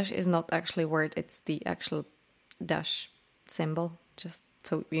second word dash is not actually a word, it's the actual dash symbol, just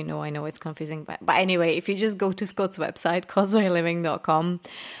so you know. I know it's confusing, but anyway, if you just go to Scott's website, causewayliving.com,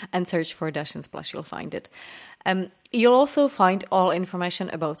 and search for Dash and Splash, you'll find it. You'll also find all information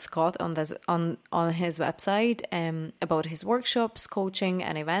about Scott on his website, about his workshops, coaching,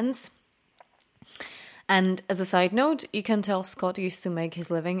 and events. And as a side note, you can tell Scott used to make his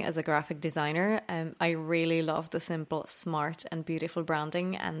living as a graphic designer. I really love the simple, smart, and beautiful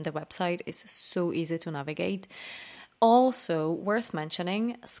branding, and the website is so easy to navigate. Also, worth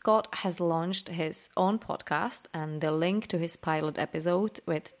mentioning, Scott has launched his own podcast, and the link to his pilot episode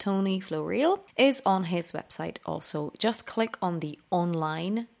with Tony Floreel is on his website also. Just click on the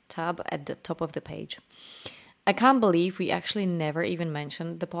online tab at the top of the page. I can't believe we actually never even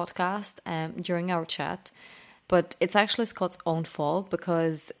mentioned the podcast during our chat, but it's actually Scott's own fault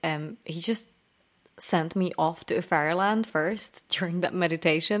because he just sent me off to a fairyland first during that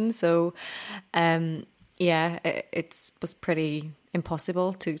meditation. So yeah, it was pretty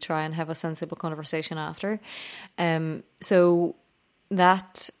impossible to try and have a sensible conversation after. So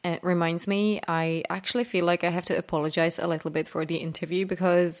that reminds me, I actually feel like I have to apologize a little bit for the interview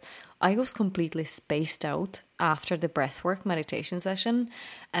because I was completely spaced out after the breathwork meditation session.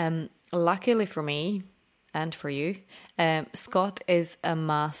 Luckily for me and for you, Scott is a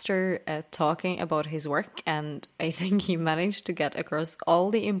master at talking about his work, and I think he managed to get across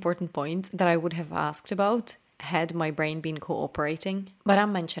all the important points that I would have asked about had my brain been cooperating. But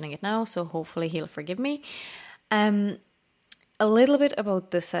I'm mentioning it now, so hopefully he'll forgive me. A little bit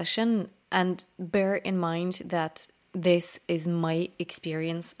about the session, and bear in mind that this is my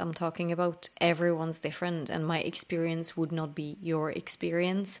experience I'm talking about. Everyone's different, and my experience would not be your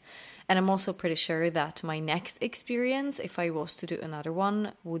experience. And I'm also pretty sure that my next experience, if I was to do another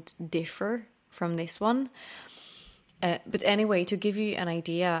one, would differ from this one. But anyway, to give you an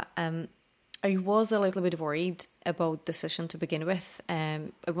idea, I was a little bit worried about the session to begin with.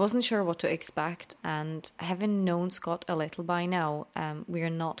 I wasn't sure what to expect, and having known Scott a little by now, we are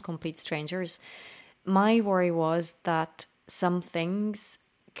not complete strangers. My worry was that some things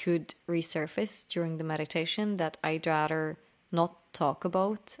could resurface during the meditation that I'd rather not talk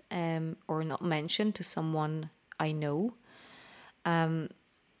about or not mention to someone I know.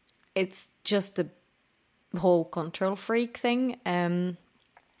 It's just the whole control freak thing.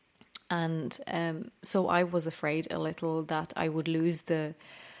 So I was afraid a little that I would lose the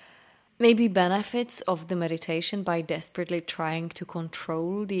maybe benefits of the meditation by desperately trying to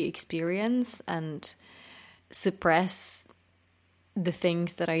control the experience and suppress the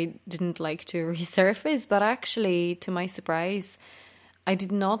things that I didn't like to resurface. But actually, to my surprise, I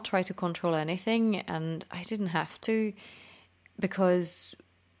did not try to control anything, and I didn't have to, because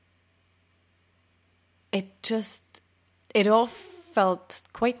it all felt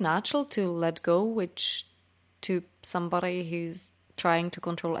quite natural to let go, which to somebody who's trying to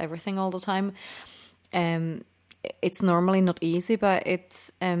control everything all the time, it's normally not easy. But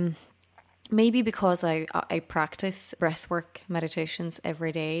it's maybe because I practice breathwork meditations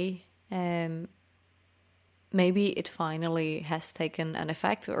every day, maybe it finally has taken an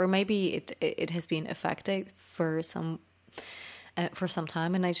effect, or maybe it has been effective for some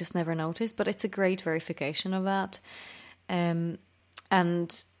time, and I just never noticed. But it's a great verification of that. And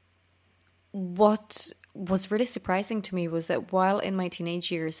what was really surprising to me was that while in my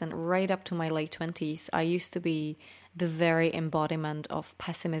teenage years and right up to my late 20s, I used to be the very embodiment of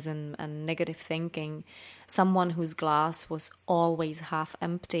pessimism and negative thinking, someone whose glass was always half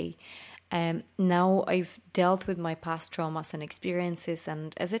empty. Now I've dealt with my past traumas and experiences,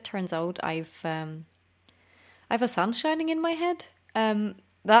 and as it turns out, I've I have a sun shining in my head.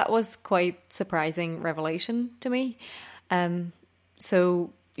 That was quite surprising revelation to me.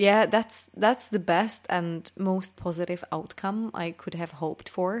 So yeah, that's the best and most positive outcome I could have hoped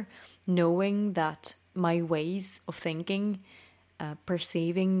for, knowing that my ways of thinking,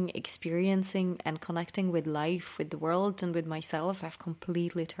 perceiving, experiencing, and connecting with life, with the world, and with myself have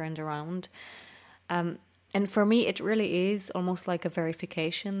completely turned around. And for me, it really is almost like a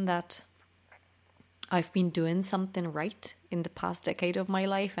verification that I've been doing something right in the past decade of my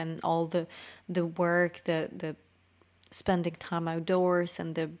life, and all the work, the spending time outdoors,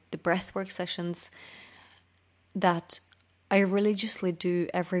 and the breathwork sessions that I religiously do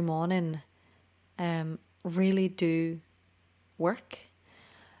every morning really do work.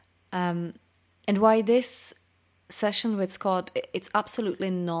 And why this session with Scott, it's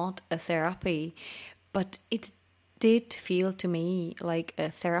absolutely not a therapy, but it did feel to me like a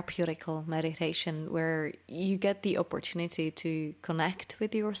therapeutical meditation where you get the opportunity to connect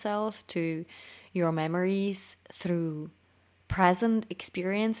with yourself, to your memories through present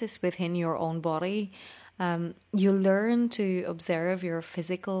experiences within your own body. You learn to observe your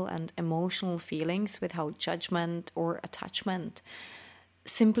physical and emotional feelings without judgment or attachment,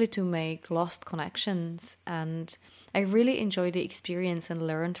 simply to make lost connections. And I really enjoyed the experience and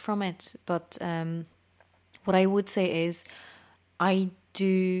learned from it. But what I would say is, I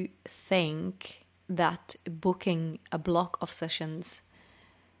do think that booking a block of sessions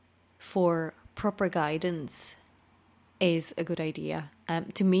for proper guidance is a good idea.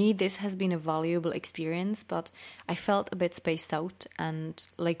 To me, this has been a valuable experience, but I felt a bit spaced out and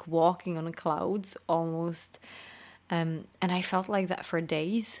like walking on clouds almost. And I felt like that for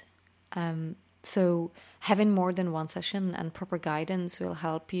days. So having more than one session and proper guidance will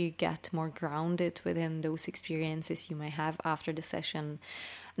help you get more grounded within those experiences you may have after the session,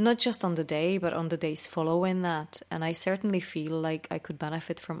 not just on the day, but on the days following that. And I certainly feel like I could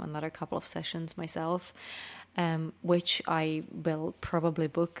benefit from another couple of sessions myself, which I will probably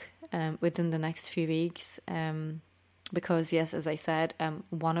book within the next few weeks. Because yes, as I said,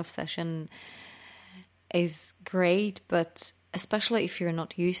 one-off session is great, but especially if you're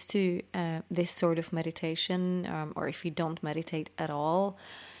not used to this sort of meditation, or if you don't meditate at all,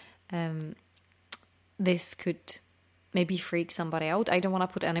 this could maybe freak somebody out. I don't want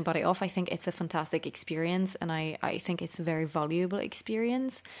to put anybody off. I think it's a fantastic experience, and I think it's a very valuable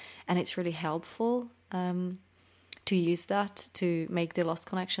experience, and it's really helpful to use that to make the lost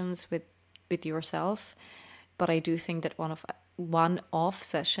connections with yourself. But I do think that one-off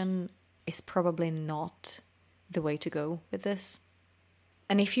session is probably not the way to go with this.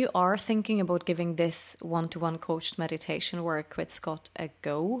 And if you are thinking about giving this one-to-one coached meditation work with Scott a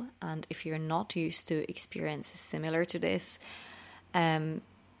go, and if you're not used to experiences similar to this,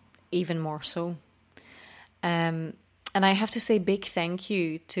 even more so. And I have to say big thank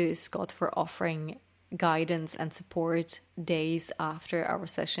you to Scott for offering guidance and support days after our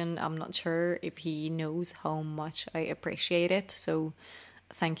session. I'm not sure if he knows how much I appreciate it, so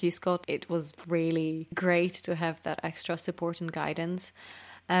thank you, Scott. It was really great to have that extra support and guidance.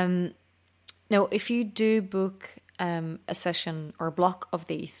 Now, if you do book a session or block of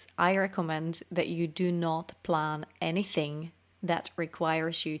these, I recommend that you do not plan anything that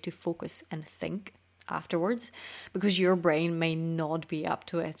requires you to focus and think afterwards, because your brain may not be up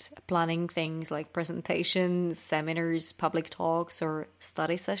to it. Planning things like presentations, seminars, public talks, or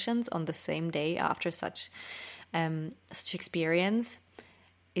study sessions on the same day after such experience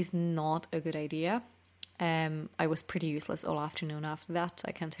is not a good idea. I was pretty useless all afternoon after that,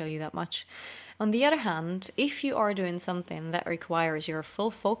 I can tell you that much. On the other hand, if you are doing something that requires your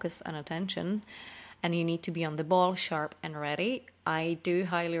full focus and attention, and you need to be on the ball, sharp and ready, I do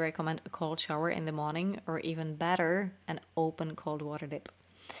highly recommend a cold shower in the morning, or even better, an open cold water dip.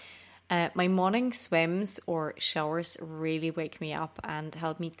 My morning swims or showers really wake me up and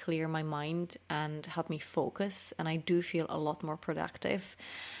help me clear my mind and help me focus, and I do feel a lot more productive.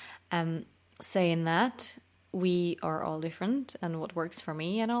 Saying that, we are all different and what works for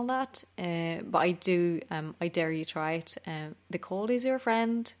me and all that, but I dare you try it. The cold is your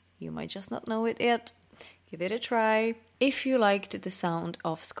friend. You might just not know it yet. Give it a try. If you liked the sound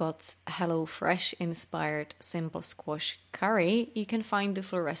of Scott's Hello Fresh inspired simple squash curry, you can find the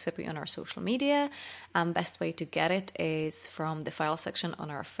full recipe on our social media. And best way to get it is from the file section on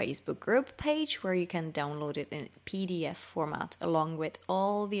our Facebook group page, where you can download it in PDF format along with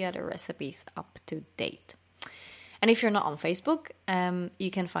all the other recipes up to date. And if you're not on Facebook,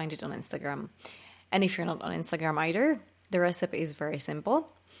 you can find it on Instagram. And if you're not on Instagram either, the recipe is very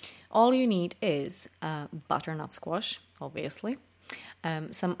simple. All you need is butternut squash, obviously,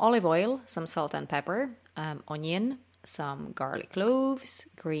 some olive oil, some salt and pepper, onion, some garlic cloves,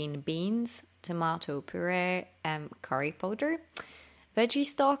 green beans, tomato puree, curry powder, veggie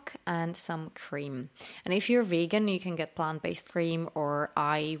stock, and some cream. And if you're vegan, you can get plant-based cream, or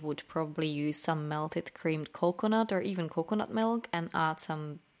I would probably use some melted creamed coconut or even coconut milk and add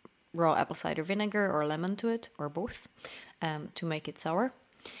some raw apple cider vinegar or lemon to it, or both, to make it sour.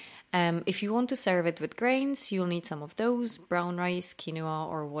 If you want to serve it with grains, you'll need some of those, brown rice, quinoa,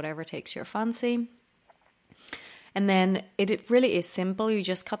 or whatever takes your fancy. And then it really is simple. You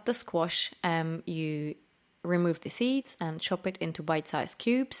just cut the squash, you remove the seeds and chop it into bite-sized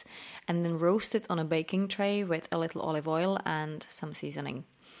cubes, and then roast it on a baking tray with a little olive oil and some seasoning.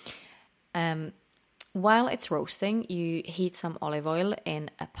 While it's roasting, you heat some olive oil in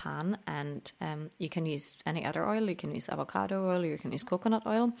a pan, and you can use any other oil. You can use avocado oil, you can use coconut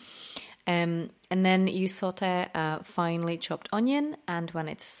oil. And then you saute a finely chopped onion, and when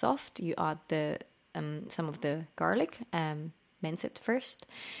it's soft, you add some of the garlic, mince it first,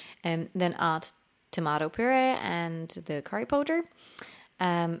 then add tomato puree and the curry powder.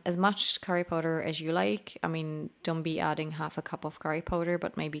 As much curry powder as you like. I mean, don't be adding half a cup of curry powder,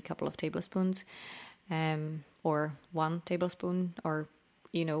 but maybe a couple of tablespoons, or 1 tablespoon, or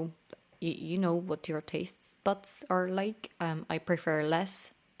you know what your taste buds are like. I prefer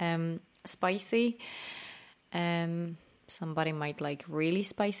less spicy. Somebody might like really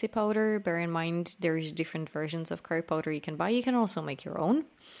spicy powder. Bear in mind, there's different versions of curry powder you can buy. You can also make your own.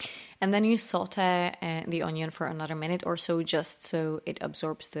 And then you saute the onion for another minute or so, just so it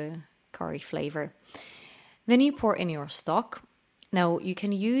absorbs the curry flavor. Then you pour in your stock. Now, you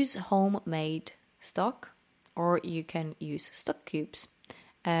can use homemade stock, or you can use stock cubes.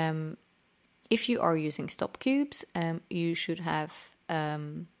 If you are using stock cubes, you should have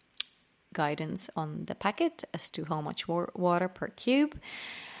guidance on the packet as to how much water per cube,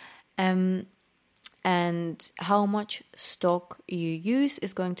 and how much stock you use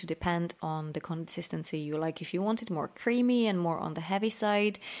is going to depend on the consistency you like. If you want it more creamy and more on the heavy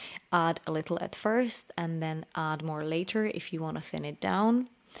side, add a little at first and then add more later if you want to thin it down.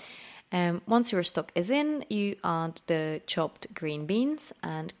 Once your stock is in, you add the chopped green beans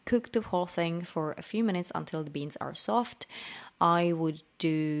and cook the whole thing for a few minutes until the beans are soft. I would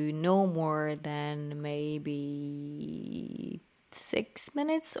do no more than maybe 6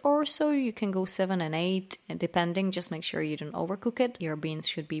 minutes or so. You can go 7 and 8, depending. Just make sure you don't overcook it. Your beans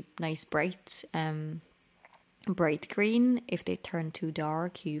should be nice bright green. If they turn too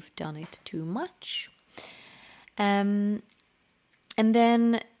dark, you've done it too much. And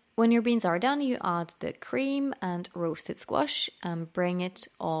then when your beans are done, you add the cream and roasted squash and bring it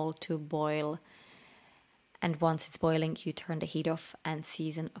all to boil. And once it's boiling, you turn the heat off and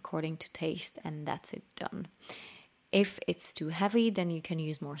season according to taste, and that's it, done. If it's too heavy, then you can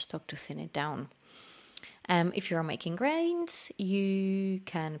use more stock to thin it down. If you're making grains, you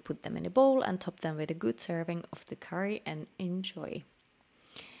can put them in a bowl and top them with a good serving of the curry and enjoy.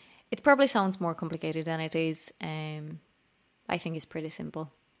 It probably sounds more complicated than it is. I think it's pretty simple.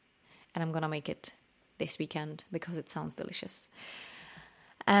 And I'm going to make it this weekend because it sounds delicious.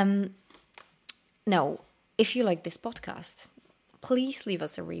 Now, if you like this podcast, please leave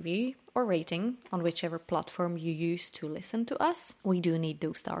us a review or rating on whichever platform you use to listen to us. We do need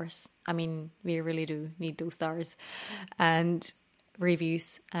those stars. I mean, we really do need those stars and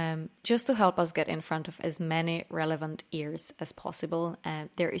reviews, just to help us get in front of as many relevant ears as possible.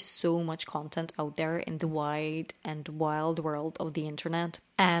 There is so much content out there in the wide and wild world of the internet,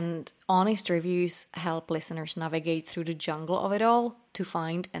 and honest reviews help listeners navigate through the jungle of it all to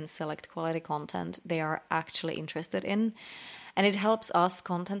find and select quality content they are actually interested in. And it helps us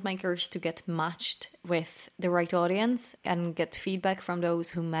content makers to get matched with the right audience and get feedback from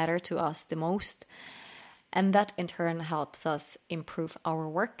those who matter to us the most. And that in turn helps us improve our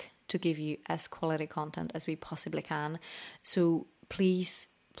work to give you as quality content as we possibly can. So please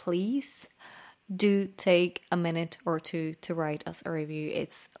do take a minute or two to write us a review.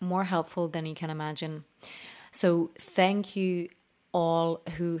 It's more helpful than you can imagine. So thank you all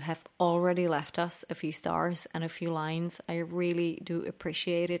who have already left us a few stars and a few lines. I really do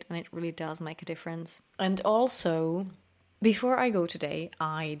appreciate it, and it really does make a difference. And also, before I go today,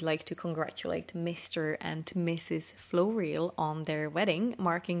 I'd like to congratulate Mr. and Mrs. Flowreel on their wedding,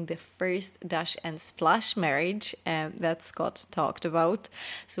 marking the first Dash and Splash marriage that Scott talked about.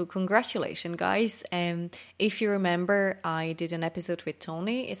 So congratulations, guys. If you remember, I did an episode with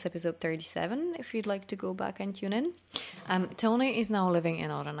Tony. It's episode 37, if you'd like to go back and tune in. Tony is now living in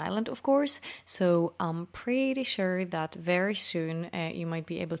Northern Ireland, of course, so I'm pretty sure that very soon you might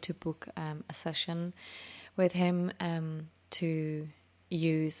be able to book a session with him to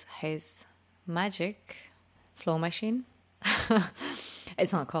use his magic flow machine.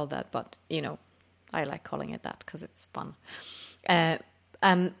 It's not called that, but I like calling it that because it's fun.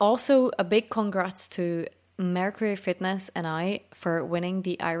 Also, a big congrats to Mercury Fitness and I for winning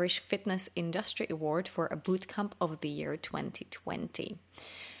the Irish Fitness Industry Award for a Bootcamp of the Year 2020.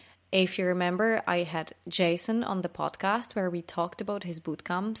 If you remember, I had Jason on the podcast where we talked about his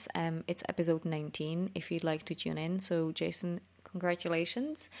bootcamps. It's episode 19 if you'd like to tune in. So Jason,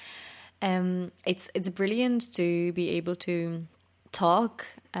 congratulations. It's brilliant to be able to talk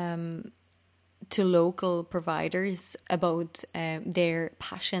to local providers about their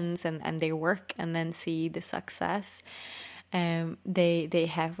passions and their work, and then see the success they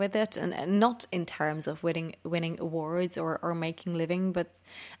have with it, and not in terms of winning awards or making living, but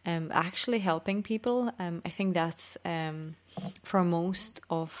actually helping people. I think that's for most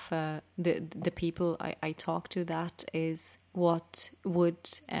of the people I talk to, that is what would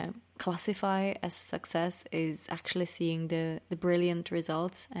classify as success, is actually seeing the brilliant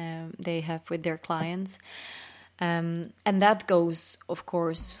results they have with their clients. And that goes, of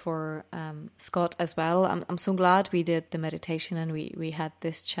course, for Scott as well. I'm so glad we did the meditation and we had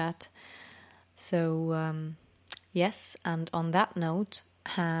this chat. So, yes, and on that note,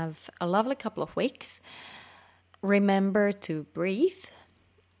 have a lovely couple of weeks. Remember to breathe,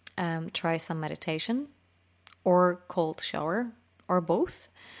 try some meditation or cold shower or both.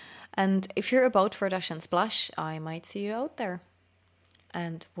 And if you're about for a dash and splash, I might see you out there.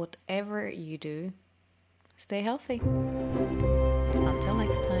 And whatever you do, stay healthy. Until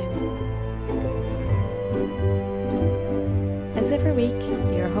next time. As every week,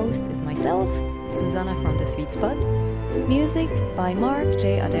 your host is myself, Susanna from the Sweet Spud. Music by Mark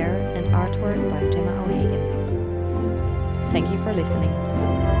J. Adair and artwork by Gemma O'Hagan. Thank you for listening.